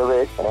was part of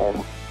it,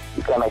 and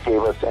he kind of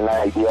gave us an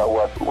idea of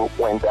what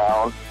went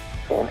down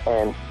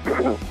and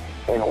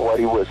what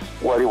it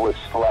was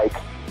like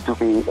to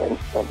be in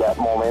that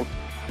moment,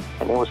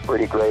 and it was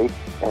pretty great.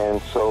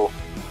 And so,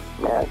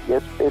 man,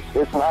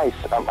 it's nice.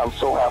 I'm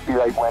so happy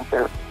I went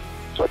there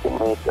so I can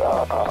meet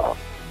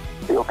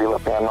Bill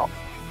Villapano.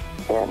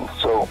 And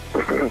so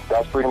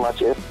that's pretty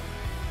much it.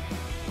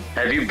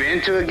 Have you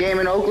been to a game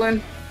in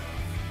Oakland?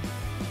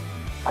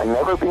 I've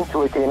never been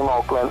to a game in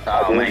Oakland.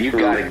 Oh, man, you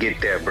gotta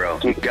get there, bro.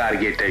 You gotta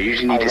get there. You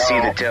just need to see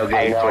the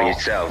tailgate for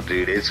yourself,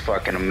 dude. It's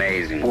fucking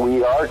amazing.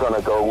 We are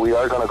gonna go. We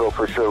are gonna go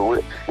for sure.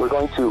 We're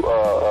going to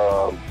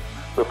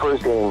the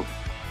first game.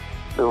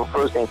 The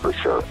first game for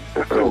sure.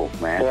 Cool,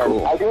 man. And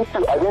cool. I've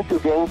been to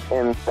games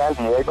in San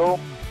Diego,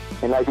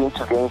 and I've been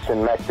to games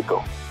in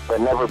Mexico, but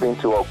never been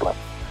to Oakland.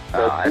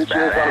 Oh, this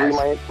year's gonna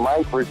be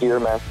my first year,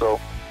 man. So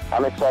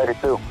I'm excited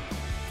too.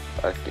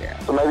 Fuck yeah.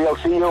 So maybe I'll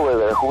see you over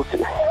there.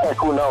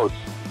 Who knows?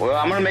 Well,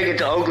 I'm going to make it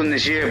to Oakland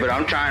this year, but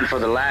I'm trying for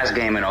the last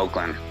game in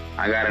Oakland.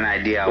 I got an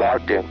idea I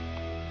want to do.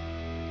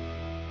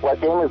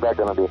 What game is that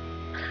going to be?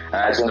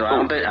 I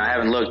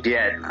haven't looked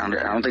yet. I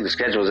don't think the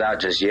schedule's out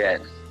just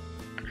yet.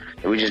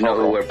 We just know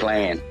who we're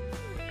playing.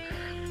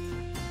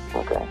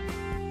 Okay.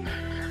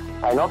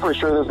 I know for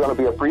sure there's going to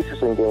be a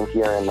preseason game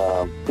here in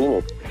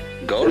Phoenix.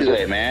 Go to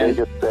it, man. They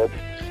just said,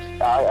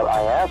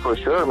 I am for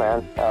sure,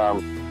 man.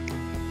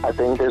 I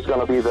think there's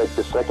going to be the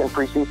second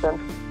preseason,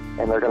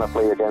 and they're going to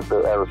play against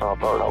the Arizona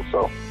Cardinals.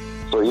 So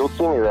you'll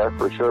see me there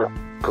for sure.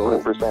 Cool.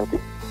 Representing.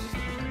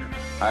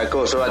 All right,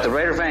 cool. So at the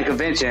Raider Fan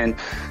Convention,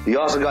 you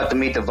also got to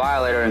meet the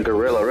Violator and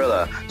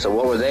Gorilla. So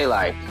what were they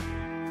like?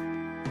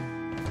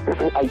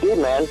 I did,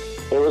 man.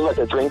 It was like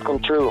a dream come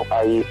true.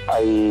 I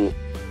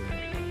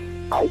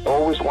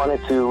always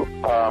wanted to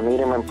meet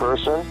him in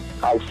person.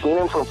 I've seen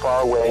him from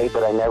far away,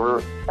 but I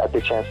never had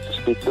the chance to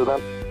speak to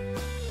them.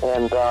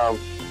 And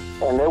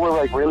they were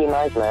like really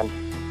nice, man.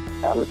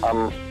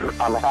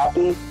 I'm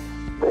happy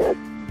that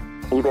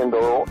even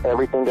though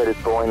everything that is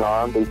going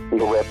on, they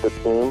still rep the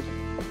team.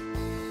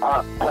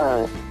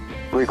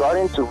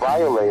 Regarding to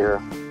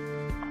Violator,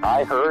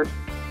 I heard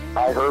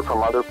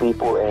from other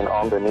people and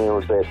on the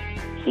news that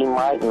he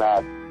might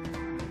not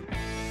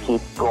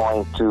keep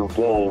going to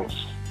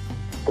games,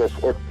 because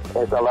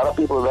if a lot of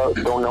people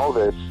don't know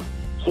this,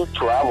 he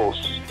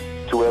travels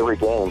to every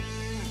game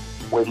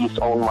with his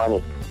own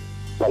money.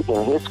 Like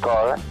in his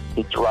car,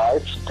 he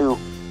drives to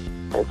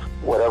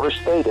whatever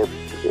state. If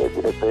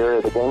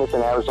the game is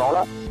in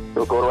Arizona,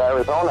 he'll go to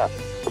Arizona.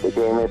 If the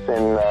game is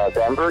in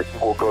Denver, he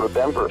will go to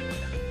Denver.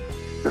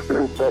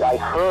 But I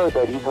heard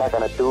that he's not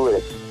going to do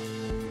it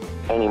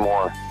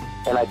anymore.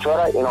 And I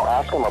try to,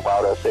 ask him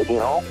about it. I said,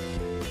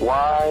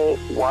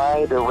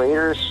 why the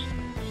Raiders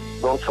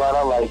don't try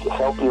to,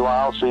 help you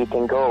out so you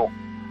can go?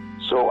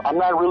 So I'm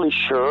not really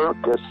sure,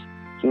 because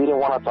he didn't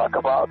want to talk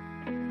about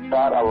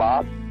that a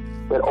lot.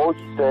 But all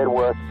he said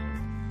was,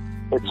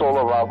 it's all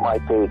about my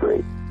pay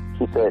grade.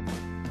 He said,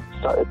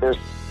 so if there's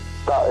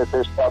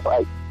stuff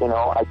I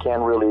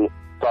can't really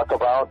talk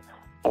about,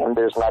 and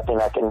there's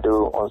nothing I can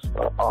do on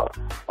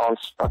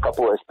a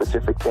couple of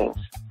specific things.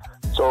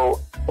 So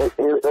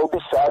it'll be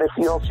sad if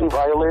you don't see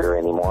Violator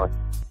anymore.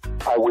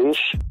 I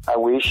wish.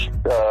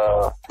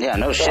 Yeah,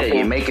 no shit.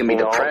 You're making me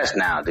depressed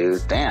now,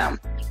 dude. Damn.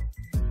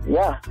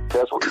 Yeah,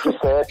 that's what he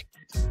said.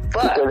 He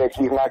said that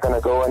he's not going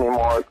to go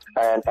anymore.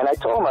 And I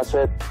told him, I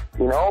said,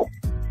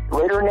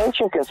 Raider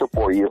Nation can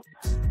support you,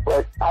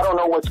 but I don't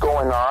know what's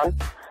going on.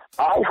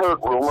 I heard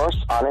rumors,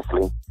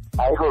 honestly.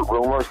 I heard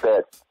rumors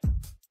that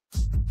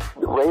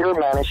Raider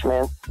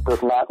management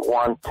does not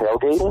want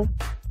tailgating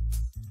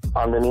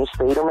on the new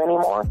stadium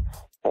anymore,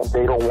 and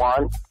they don't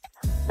want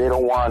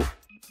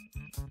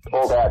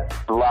all that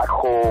black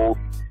hole,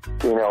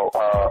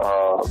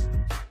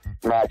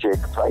 magic,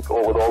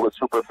 with all the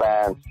super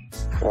fans.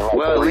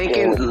 Well,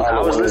 Lincoln, I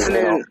was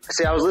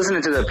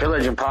listening to the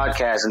Pillaging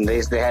podcast, and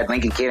they had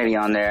Lincoln Kennedy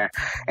on there,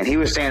 and he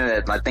was saying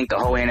that I think the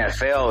whole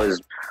NFL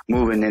is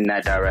moving in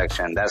that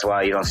direction. That's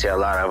why you don't see a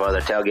lot of other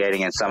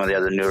tailgating in some of the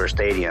other newer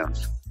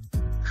stadiums,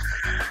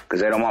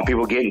 because they don't want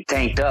people getting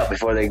tanked up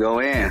before they go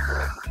in.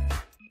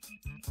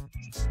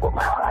 Well,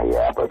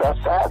 yeah, but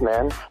that's sad,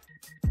 man.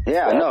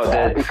 Yeah,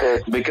 no,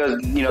 because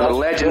the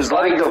legends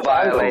like the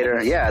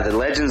Violator. Yeah, the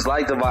legends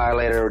like the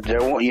Violator.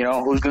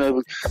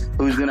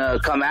 Who's gonna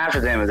come after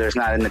them if there's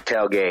not in the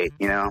tailgate?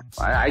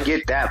 I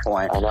get that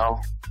point. I know.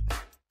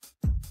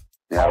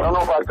 Yeah. I don't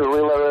know about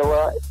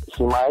Gorilla.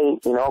 He might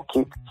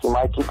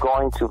keep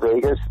going to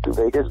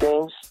Vegas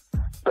games,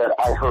 but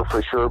I heard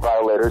for sure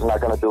Violator's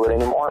not gonna do it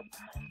anymore.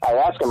 I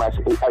asked him, I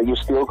said, are you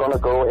still gonna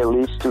go at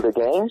least to the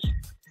games?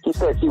 He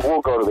said he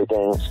will go to the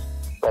games,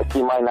 but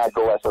he might not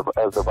go as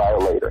a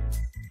Violator.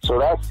 So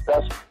that's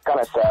kind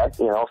of sad,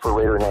 for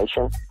Raider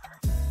Nation.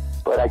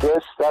 But I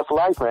guess that's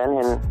life,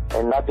 man,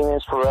 and nothing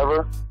is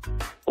forever.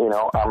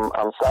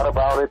 I'm sad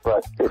about it,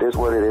 but it is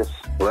what it is.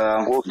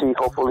 Well, we'll see.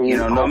 Hopefully,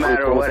 no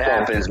matter what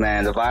happens,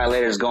 man, the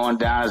Violator's going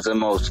down as the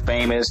most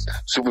famous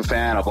super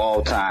fan of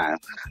all time.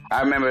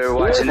 I remember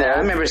watching that. I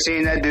remember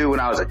seeing that dude when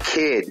I was a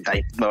kid,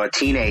 a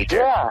teenager.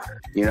 Yeah.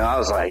 I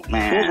was like,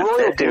 man,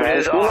 that dude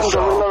is awesome.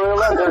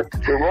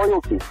 The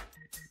royalty.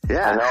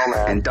 Yeah. I know,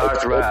 man. And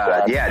Darth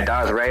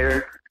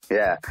Raider.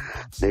 Yeah.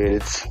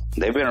 Dude,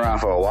 they've been around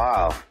for a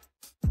while.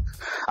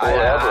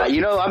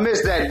 I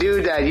miss that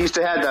dude that used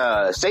to have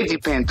the safety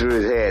pin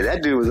through his head.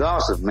 That dude was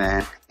awesome,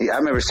 man. I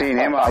remember seeing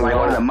him on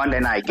one of the Monday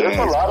night games.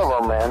 There's a lot of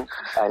them, man.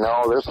 I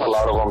know. There's a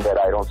lot of them that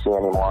I don't see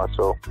anymore.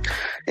 So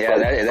yeah,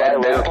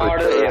 that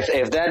part of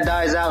if that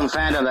dies out in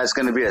fandom, that's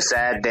going to be a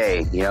sad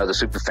day. The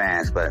super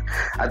fans. But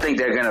I think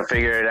they're going to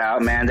figure it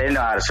out, man. They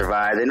know how to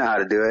survive. They know how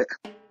to do it.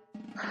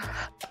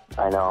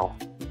 I know.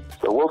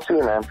 So we'll see,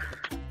 man.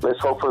 Let's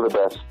hope for the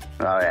best.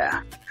 Oh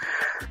yeah.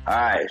 All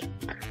right.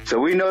 So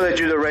we know that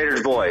you're the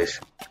Raiders voice,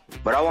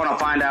 but I want to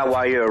find out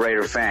why you're a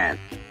Raider fan.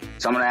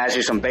 So I'm going to ask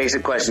you some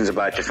basic questions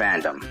about your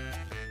fandom.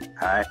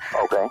 All right?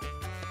 Okay.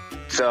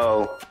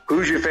 So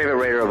who's your favorite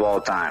Raider of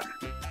all time?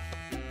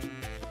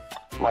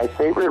 My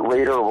favorite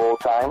Raider of all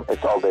time is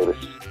Al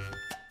Davis.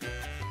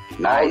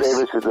 Nice. Al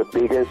Davis is the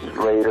biggest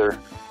Raider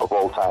of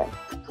all time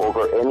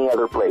over any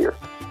other player,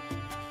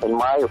 in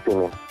my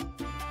opinion.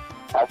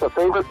 As a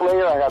favorite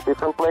player, I have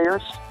different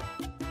players.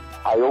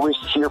 I always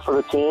cheer for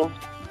the team.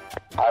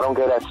 I don't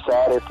get as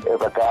sad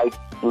if a guy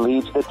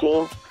leaves the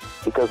team,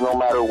 because no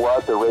matter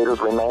what, the Raiders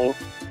remain.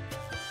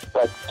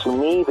 But to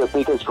me, the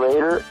biggest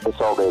Raider is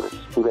Al Davis,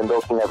 even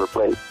though he never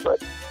played. But,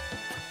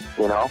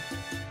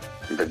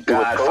 the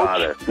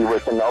Godfather. He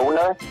was an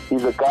owner.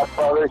 He's a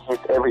Godfather. He's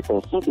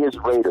everything. He is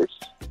Raiders.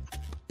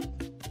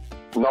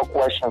 No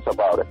questions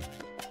about it.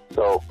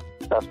 So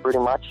that's pretty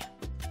much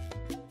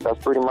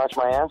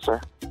my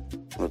answer.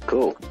 Well,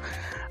 cool.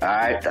 All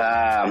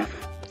right.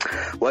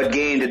 What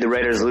game did the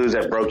Raiders lose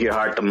that broke your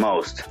heart the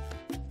most?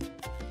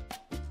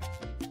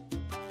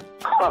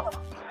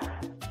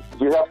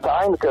 You have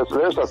time, because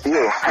there's a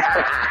few.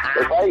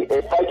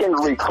 if I can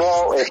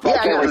recall,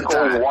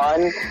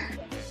 one.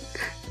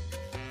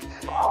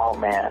 Oh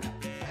man,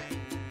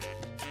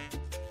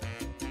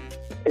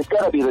 it's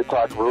got to be the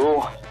Todd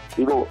Rule.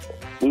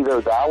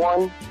 Either that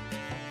one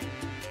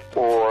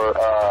or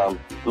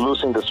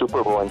losing the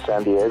Super Bowl in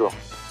San Diego.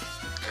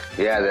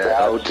 Yeah,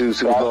 the 02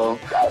 Super Bowl.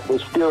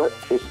 It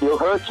still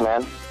hurts,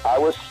 man. I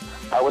was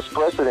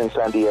president in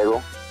San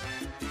Diego,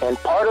 and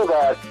part of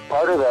that,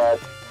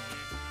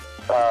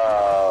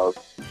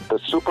 the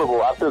Super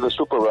Bowl, after the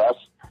Super Bowl, that's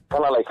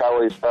kind of like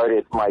how I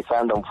started my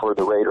fandom for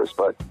the Raiders.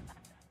 But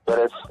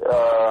it's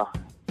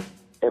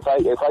if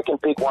I can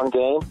pick one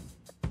game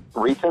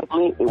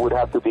recently, it would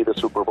have to be the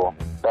Super Bowl.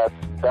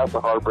 That's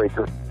a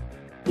heartbreaker,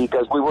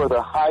 because we were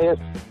the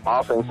highest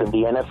offense in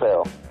the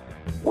NFL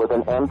with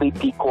an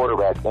MVP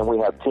quarterback, and we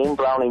had Tim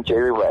Brown and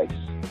Jerry Rice.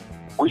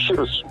 We should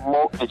have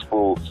smoked these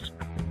fools,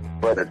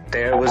 but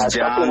there was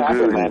John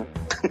Gruden.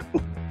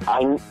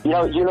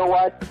 You know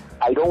what?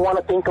 I don't want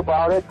to think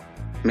about it.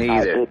 Me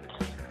either.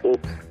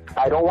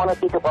 I don't want to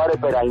think about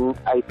it, but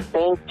I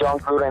think John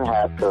Gruden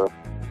had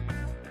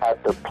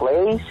the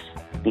place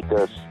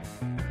because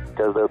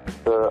the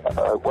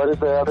what is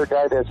the other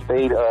guy that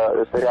stayed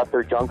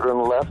after John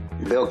Gruden left?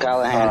 Bill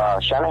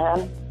Callahan.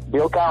 Shanahan.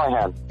 Bill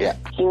Callahan. Yeah.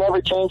 He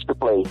never changed the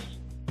plays,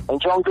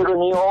 and John Gruden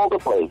knew all the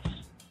plays.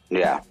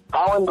 Yeah.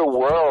 How in the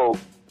world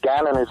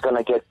Gannon is going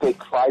to get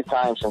picked 5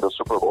 times in the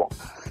Super Bowl?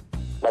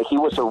 Like he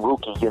was a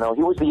rookie, He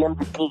was the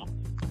MVP.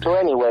 So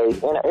anyway,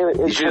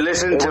 you should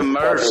listen to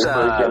Murph's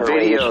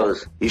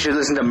videos. You should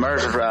listen to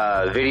Murph's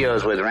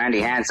videos with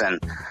Randy Hansen.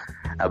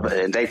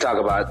 They talk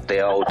about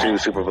the 02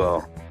 Super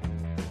Bowl.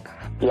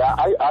 Yeah,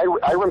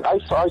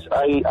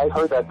 I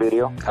heard that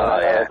video. Oh,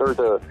 yeah. I heard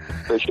the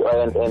show,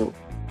 and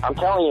I'm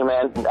telling you,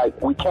 man,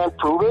 we can't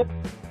prove it,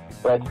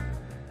 but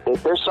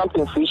there's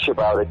something fishy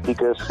about it,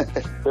 because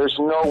there's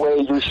no way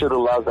you should have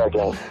lost that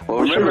game.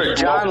 Well, remember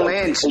John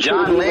Lynch.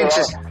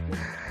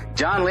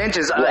 John Lynch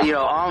is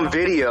on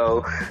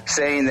video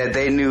saying that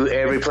they knew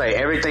every play,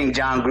 everything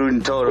John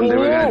Gruden told them they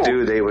were going to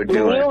do, they were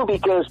doing. He knew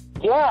because,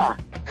 I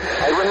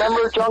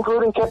remember John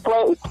Gruden kept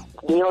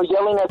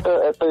yelling at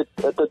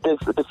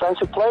the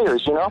defensive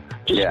players,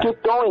 just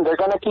keep going. They're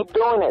going to keep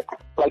doing it.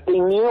 Like they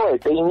knew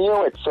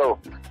it. So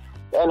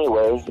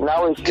anyway,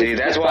 now see,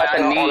 that's why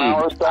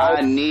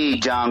I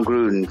need John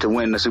Gruden to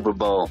win the Super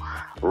Bowl,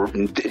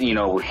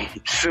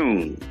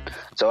 soon,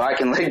 so I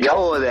can let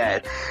go of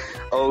that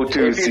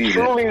 02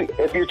 season.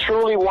 If you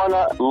truly want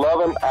to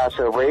love him as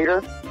a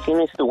Raider, he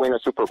needs to win a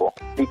Super Bowl.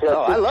 Because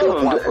I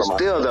love him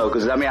still, though,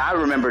 because I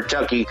remember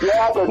Chucky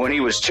when he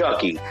was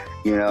Chucky,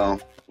 Yeah,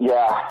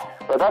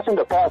 but that's in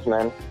the past,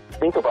 man.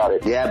 Think about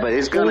it. Yeah, but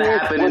it's going to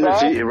happen in the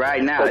future.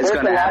 Right now, it's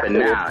going to happen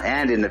now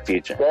and in the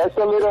future. There's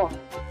a little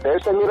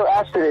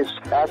asterisk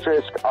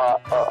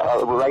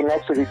right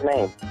next to his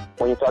name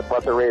when you talk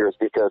about the Raiders,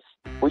 because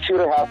we should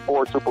have had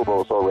 4 Super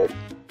Bowls already.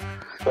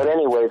 But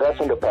anyway, that's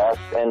in the past,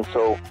 and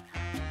so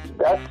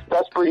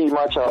that's pretty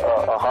much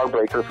a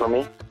heartbreaker for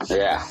me.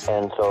 Yeah.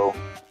 And so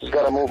just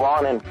got to move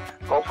on, and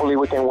hopefully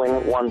we can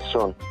win one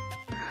soon. All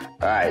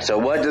right. So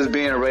what does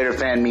being a Raider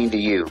fan mean to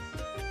you?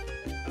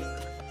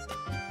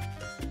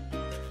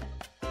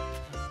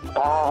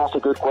 That's a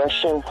good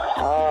question.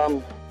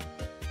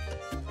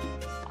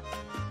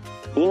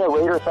 Being a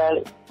Raider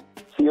fan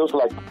feels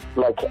like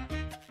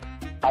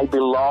I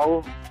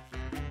belong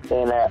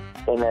in a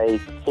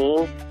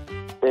team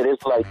that is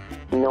like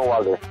no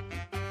other.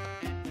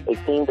 A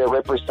team that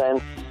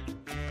represents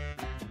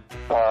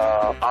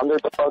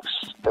underdogs,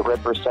 that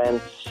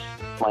represents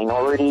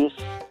minorities,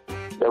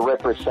 that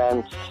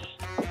represents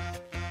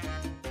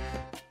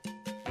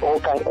all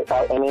kinds.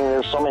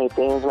 There's so many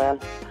things, man.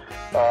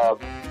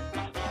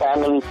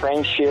 Family,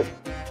 friendship.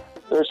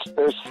 There's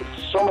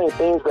so many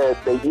things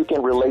that you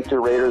can relate to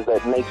Raiders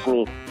that makes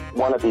me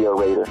want to be a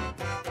Raider.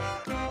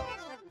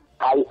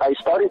 I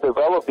started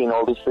developing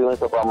all these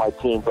feelings about my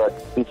team, but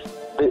this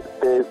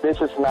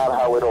is not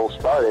how it all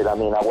started. I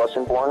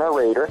wasn't born a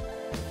Raider.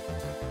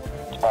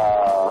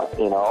 I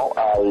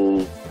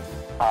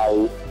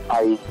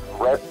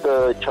repped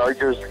the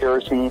Chargers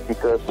jersey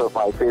because of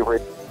my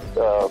favorite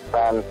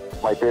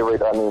my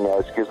favorite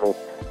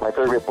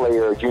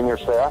player, Junior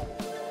Seau.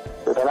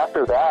 But then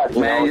after that, I'm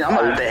going to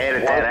have to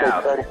edit that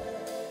out.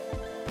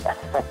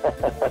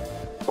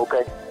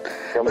 Okay.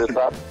 You want me to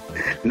stop?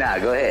 Nah,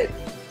 go ahead.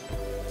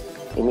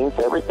 It means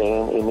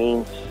everything. It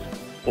means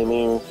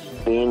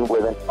being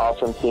with an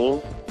awesome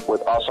team,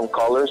 with awesome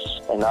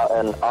colors and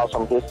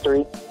awesome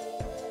history,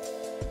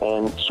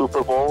 and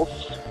Super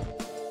Bowls,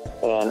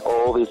 and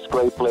all these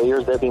great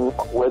players that have been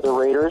with the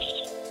Raiders.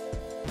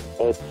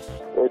 It's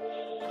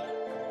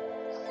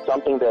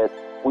something that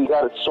we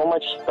got so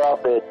much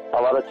stuff that a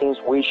lot of teams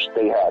wish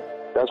they had.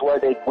 That's why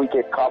we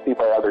get copied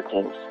by other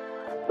teams.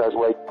 That's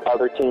why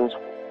other teams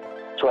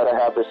try to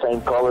have the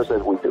same colors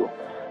as we do.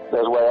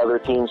 That's why other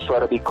teams try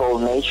to be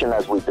called nation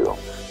as we do.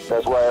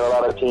 That's why a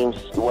lot of teams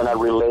want to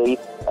relate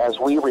as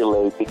we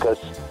relate, because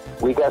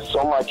we got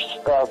so much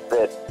stuff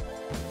that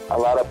a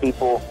lot of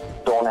people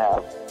don't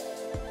have,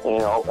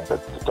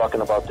 talking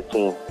about the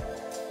team.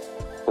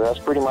 So that's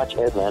pretty much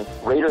it, man.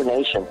 Raider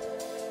Nation.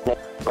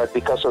 But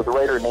because of the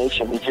Raider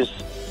Nation, we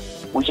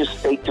just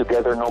stay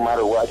together no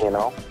matter what,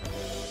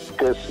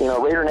 because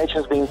Raider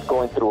Nation's been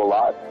going through a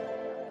lot.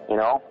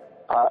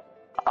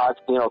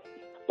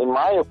 In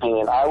my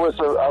opinion, I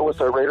was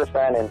a Raider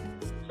fan in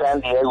San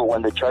Diego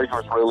when the Chargers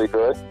was really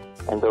good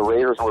and the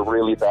Raiders were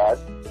really bad,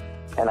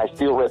 and I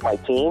still rep my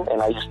team,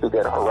 and I used to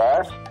get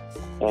harassed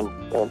and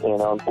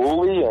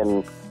bully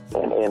and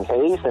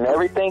Hayes and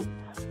everything.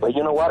 But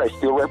you know what? I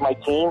still rep my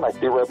team. I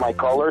still rep my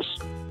colors,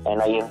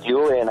 and I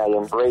endure and I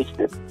embraced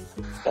it,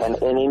 and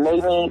it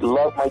made me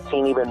love my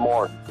team even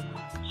more.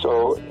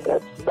 So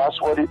that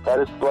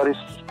is what is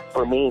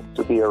for me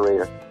to be a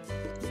Raider.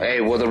 Hey,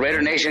 well, the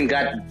Raider Nation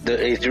got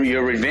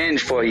your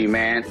revenge for you,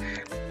 man,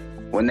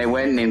 when they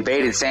went and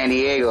invaded San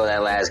Diego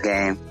that last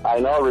game. I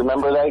know.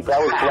 Remember that? That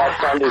was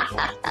last Sunday.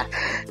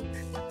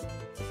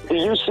 Do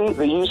you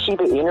see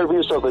the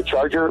interviews of the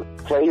Charger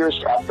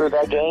players after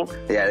that game?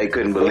 Yeah, they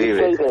couldn't believe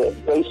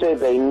it. They said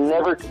they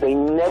never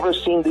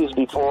seen this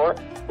before.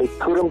 They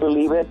couldn't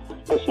believe it,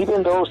 because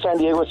even though San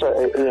Diego's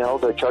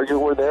the Chargers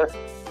were there,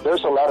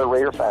 there's a lot of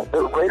Raider fans.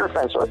 The Raider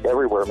fans are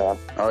everywhere, man.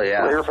 Oh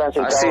yeah, Raider fans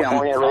in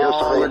California, Raiders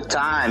all the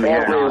time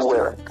here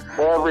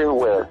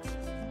everywhere.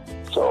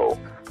 So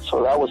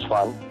that was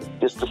fun,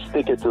 just to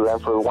stick it to them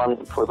for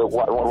the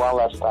one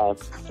last time.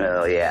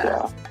 Oh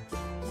yeah.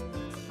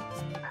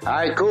 All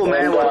right, cool,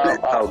 man.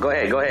 Go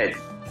ahead.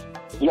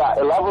 Yeah,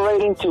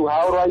 elaborating to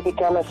how do I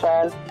become a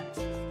fan,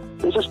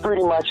 this is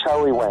pretty much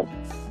how it went.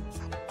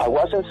 I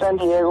was in San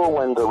Diego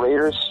when the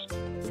Raiders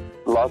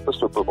lost the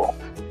Super Bowl.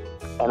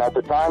 And at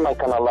the time, I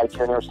kind of liked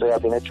Junior Seau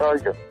being a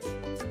Charger.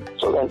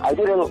 So then I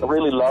didn't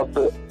really love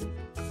the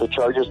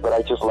Chargers, but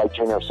I just liked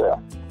Junior Seau.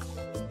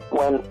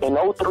 When in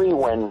 2003,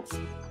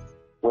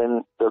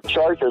 when the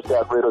Chargers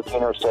got rid of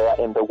Junior Seau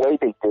and the way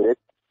they did it,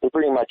 they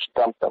pretty much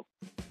dumped them.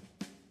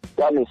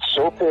 Got me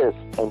so pissed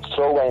and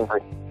so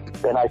angry.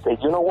 Then I said,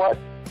 you know what?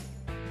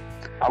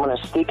 I'm going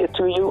to stick it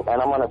to you,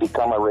 and I'm going to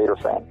become a Raider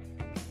fan.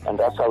 And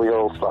that's how it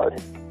all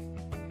started.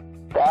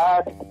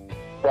 That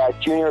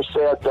Junior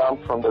Seau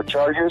dump from the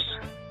Chargers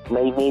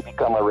made me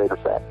become a Raider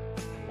fan.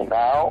 And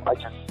now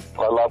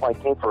I love my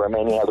team for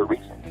many other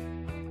reasons.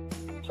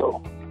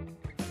 So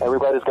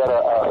everybody's got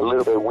a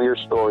little bit weird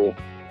story.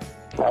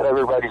 Not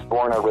everybody's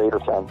born a Raider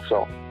fan.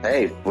 So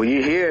hey, well,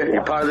 you're here. Yeah.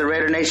 You're part of the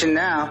Raider Nation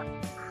now.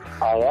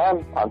 I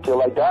am,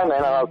 until I die,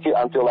 man.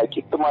 Until I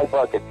kick to my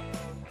bucket.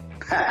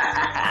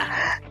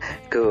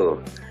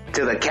 Cool.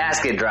 Till the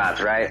casket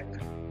drops, right?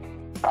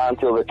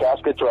 Until the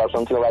casket drops.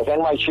 Until I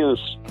hang my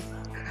shoes.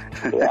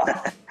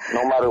 Yeah.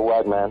 No matter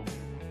what, man.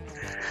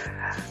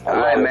 All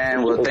right,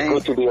 man. Well, it's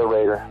good to be a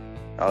Raider.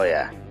 Oh,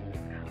 yeah.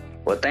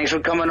 Well, thanks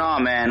for coming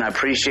on, man. I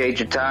appreciate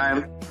your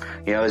time.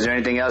 Is there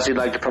anything else you'd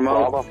like to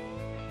promote?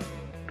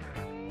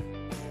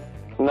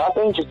 No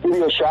Nothing. Just give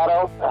you a shout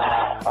out.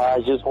 I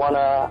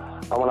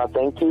want to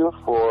thank you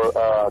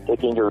for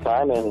taking your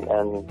time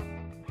and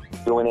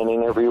doing an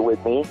interview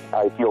with me.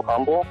 I feel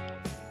humble.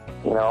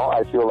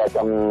 I feel like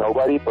I'm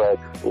nobody, but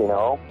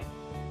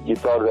you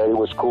thought that it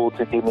was cool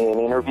to give me an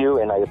interview,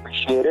 and I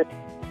appreciate it.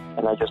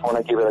 And I just want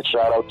to give it a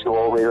shout out to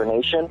all Raider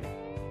Nation.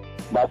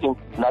 Nothing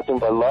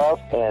but love.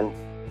 And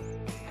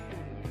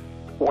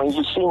when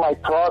you see my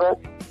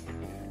product,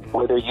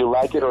 whether you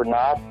like it or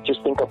not,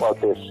 just think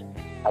about this.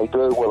 I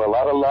do it with a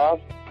lot of love.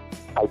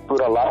 I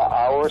put a lot of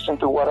hours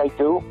into what I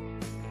do,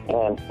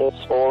 and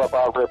it's all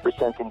about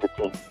representing the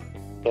team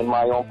in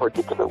my own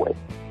particular way.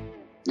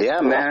 Yeah,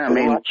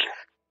 man.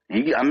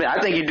 I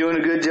think you're doing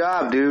a good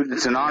job, dude.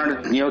 It's an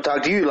honor to,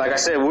 talk to you. Like I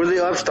said, we're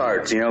the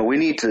upstarts. We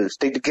need to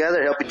stick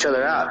together, help each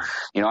other out.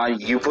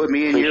 You put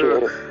me in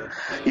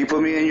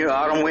your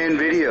Autumn Wind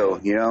video.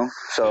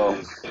 So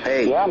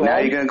hey, yeah, now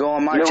you're gonna go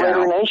on my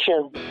channel. Raider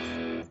Nation.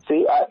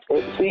 See,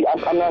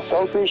 I'm not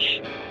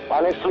selfish.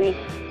 Honestly,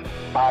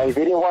 I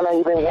didn't want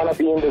to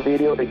be in the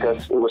video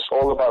because it was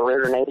all about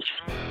Raider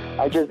Nation.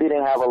 I just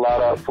didn't have a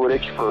lot of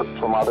footage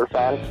from other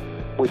fans,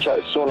 which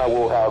soon I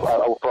will have. I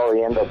will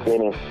probably end up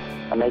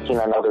making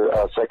another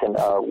second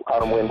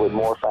Autumn Wind with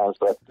more fans,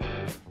 but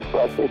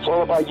it's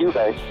all about you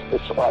guys.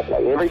 It's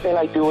everything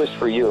I do is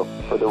for you,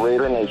 for the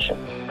Raider Nation,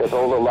 because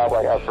all the love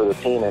I have for the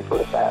team and for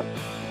the fans.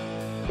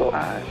 So, all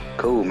right,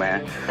 cool,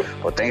 man.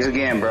 Well, thanks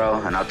again, bro,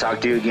 and I'll talk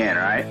to you again,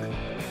 all right?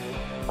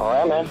 All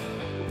right, man.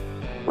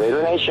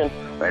 Raider Nation.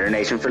 Raider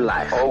Nation for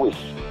life. Always.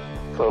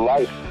 For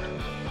life.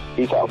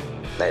 Peace out.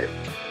 Later.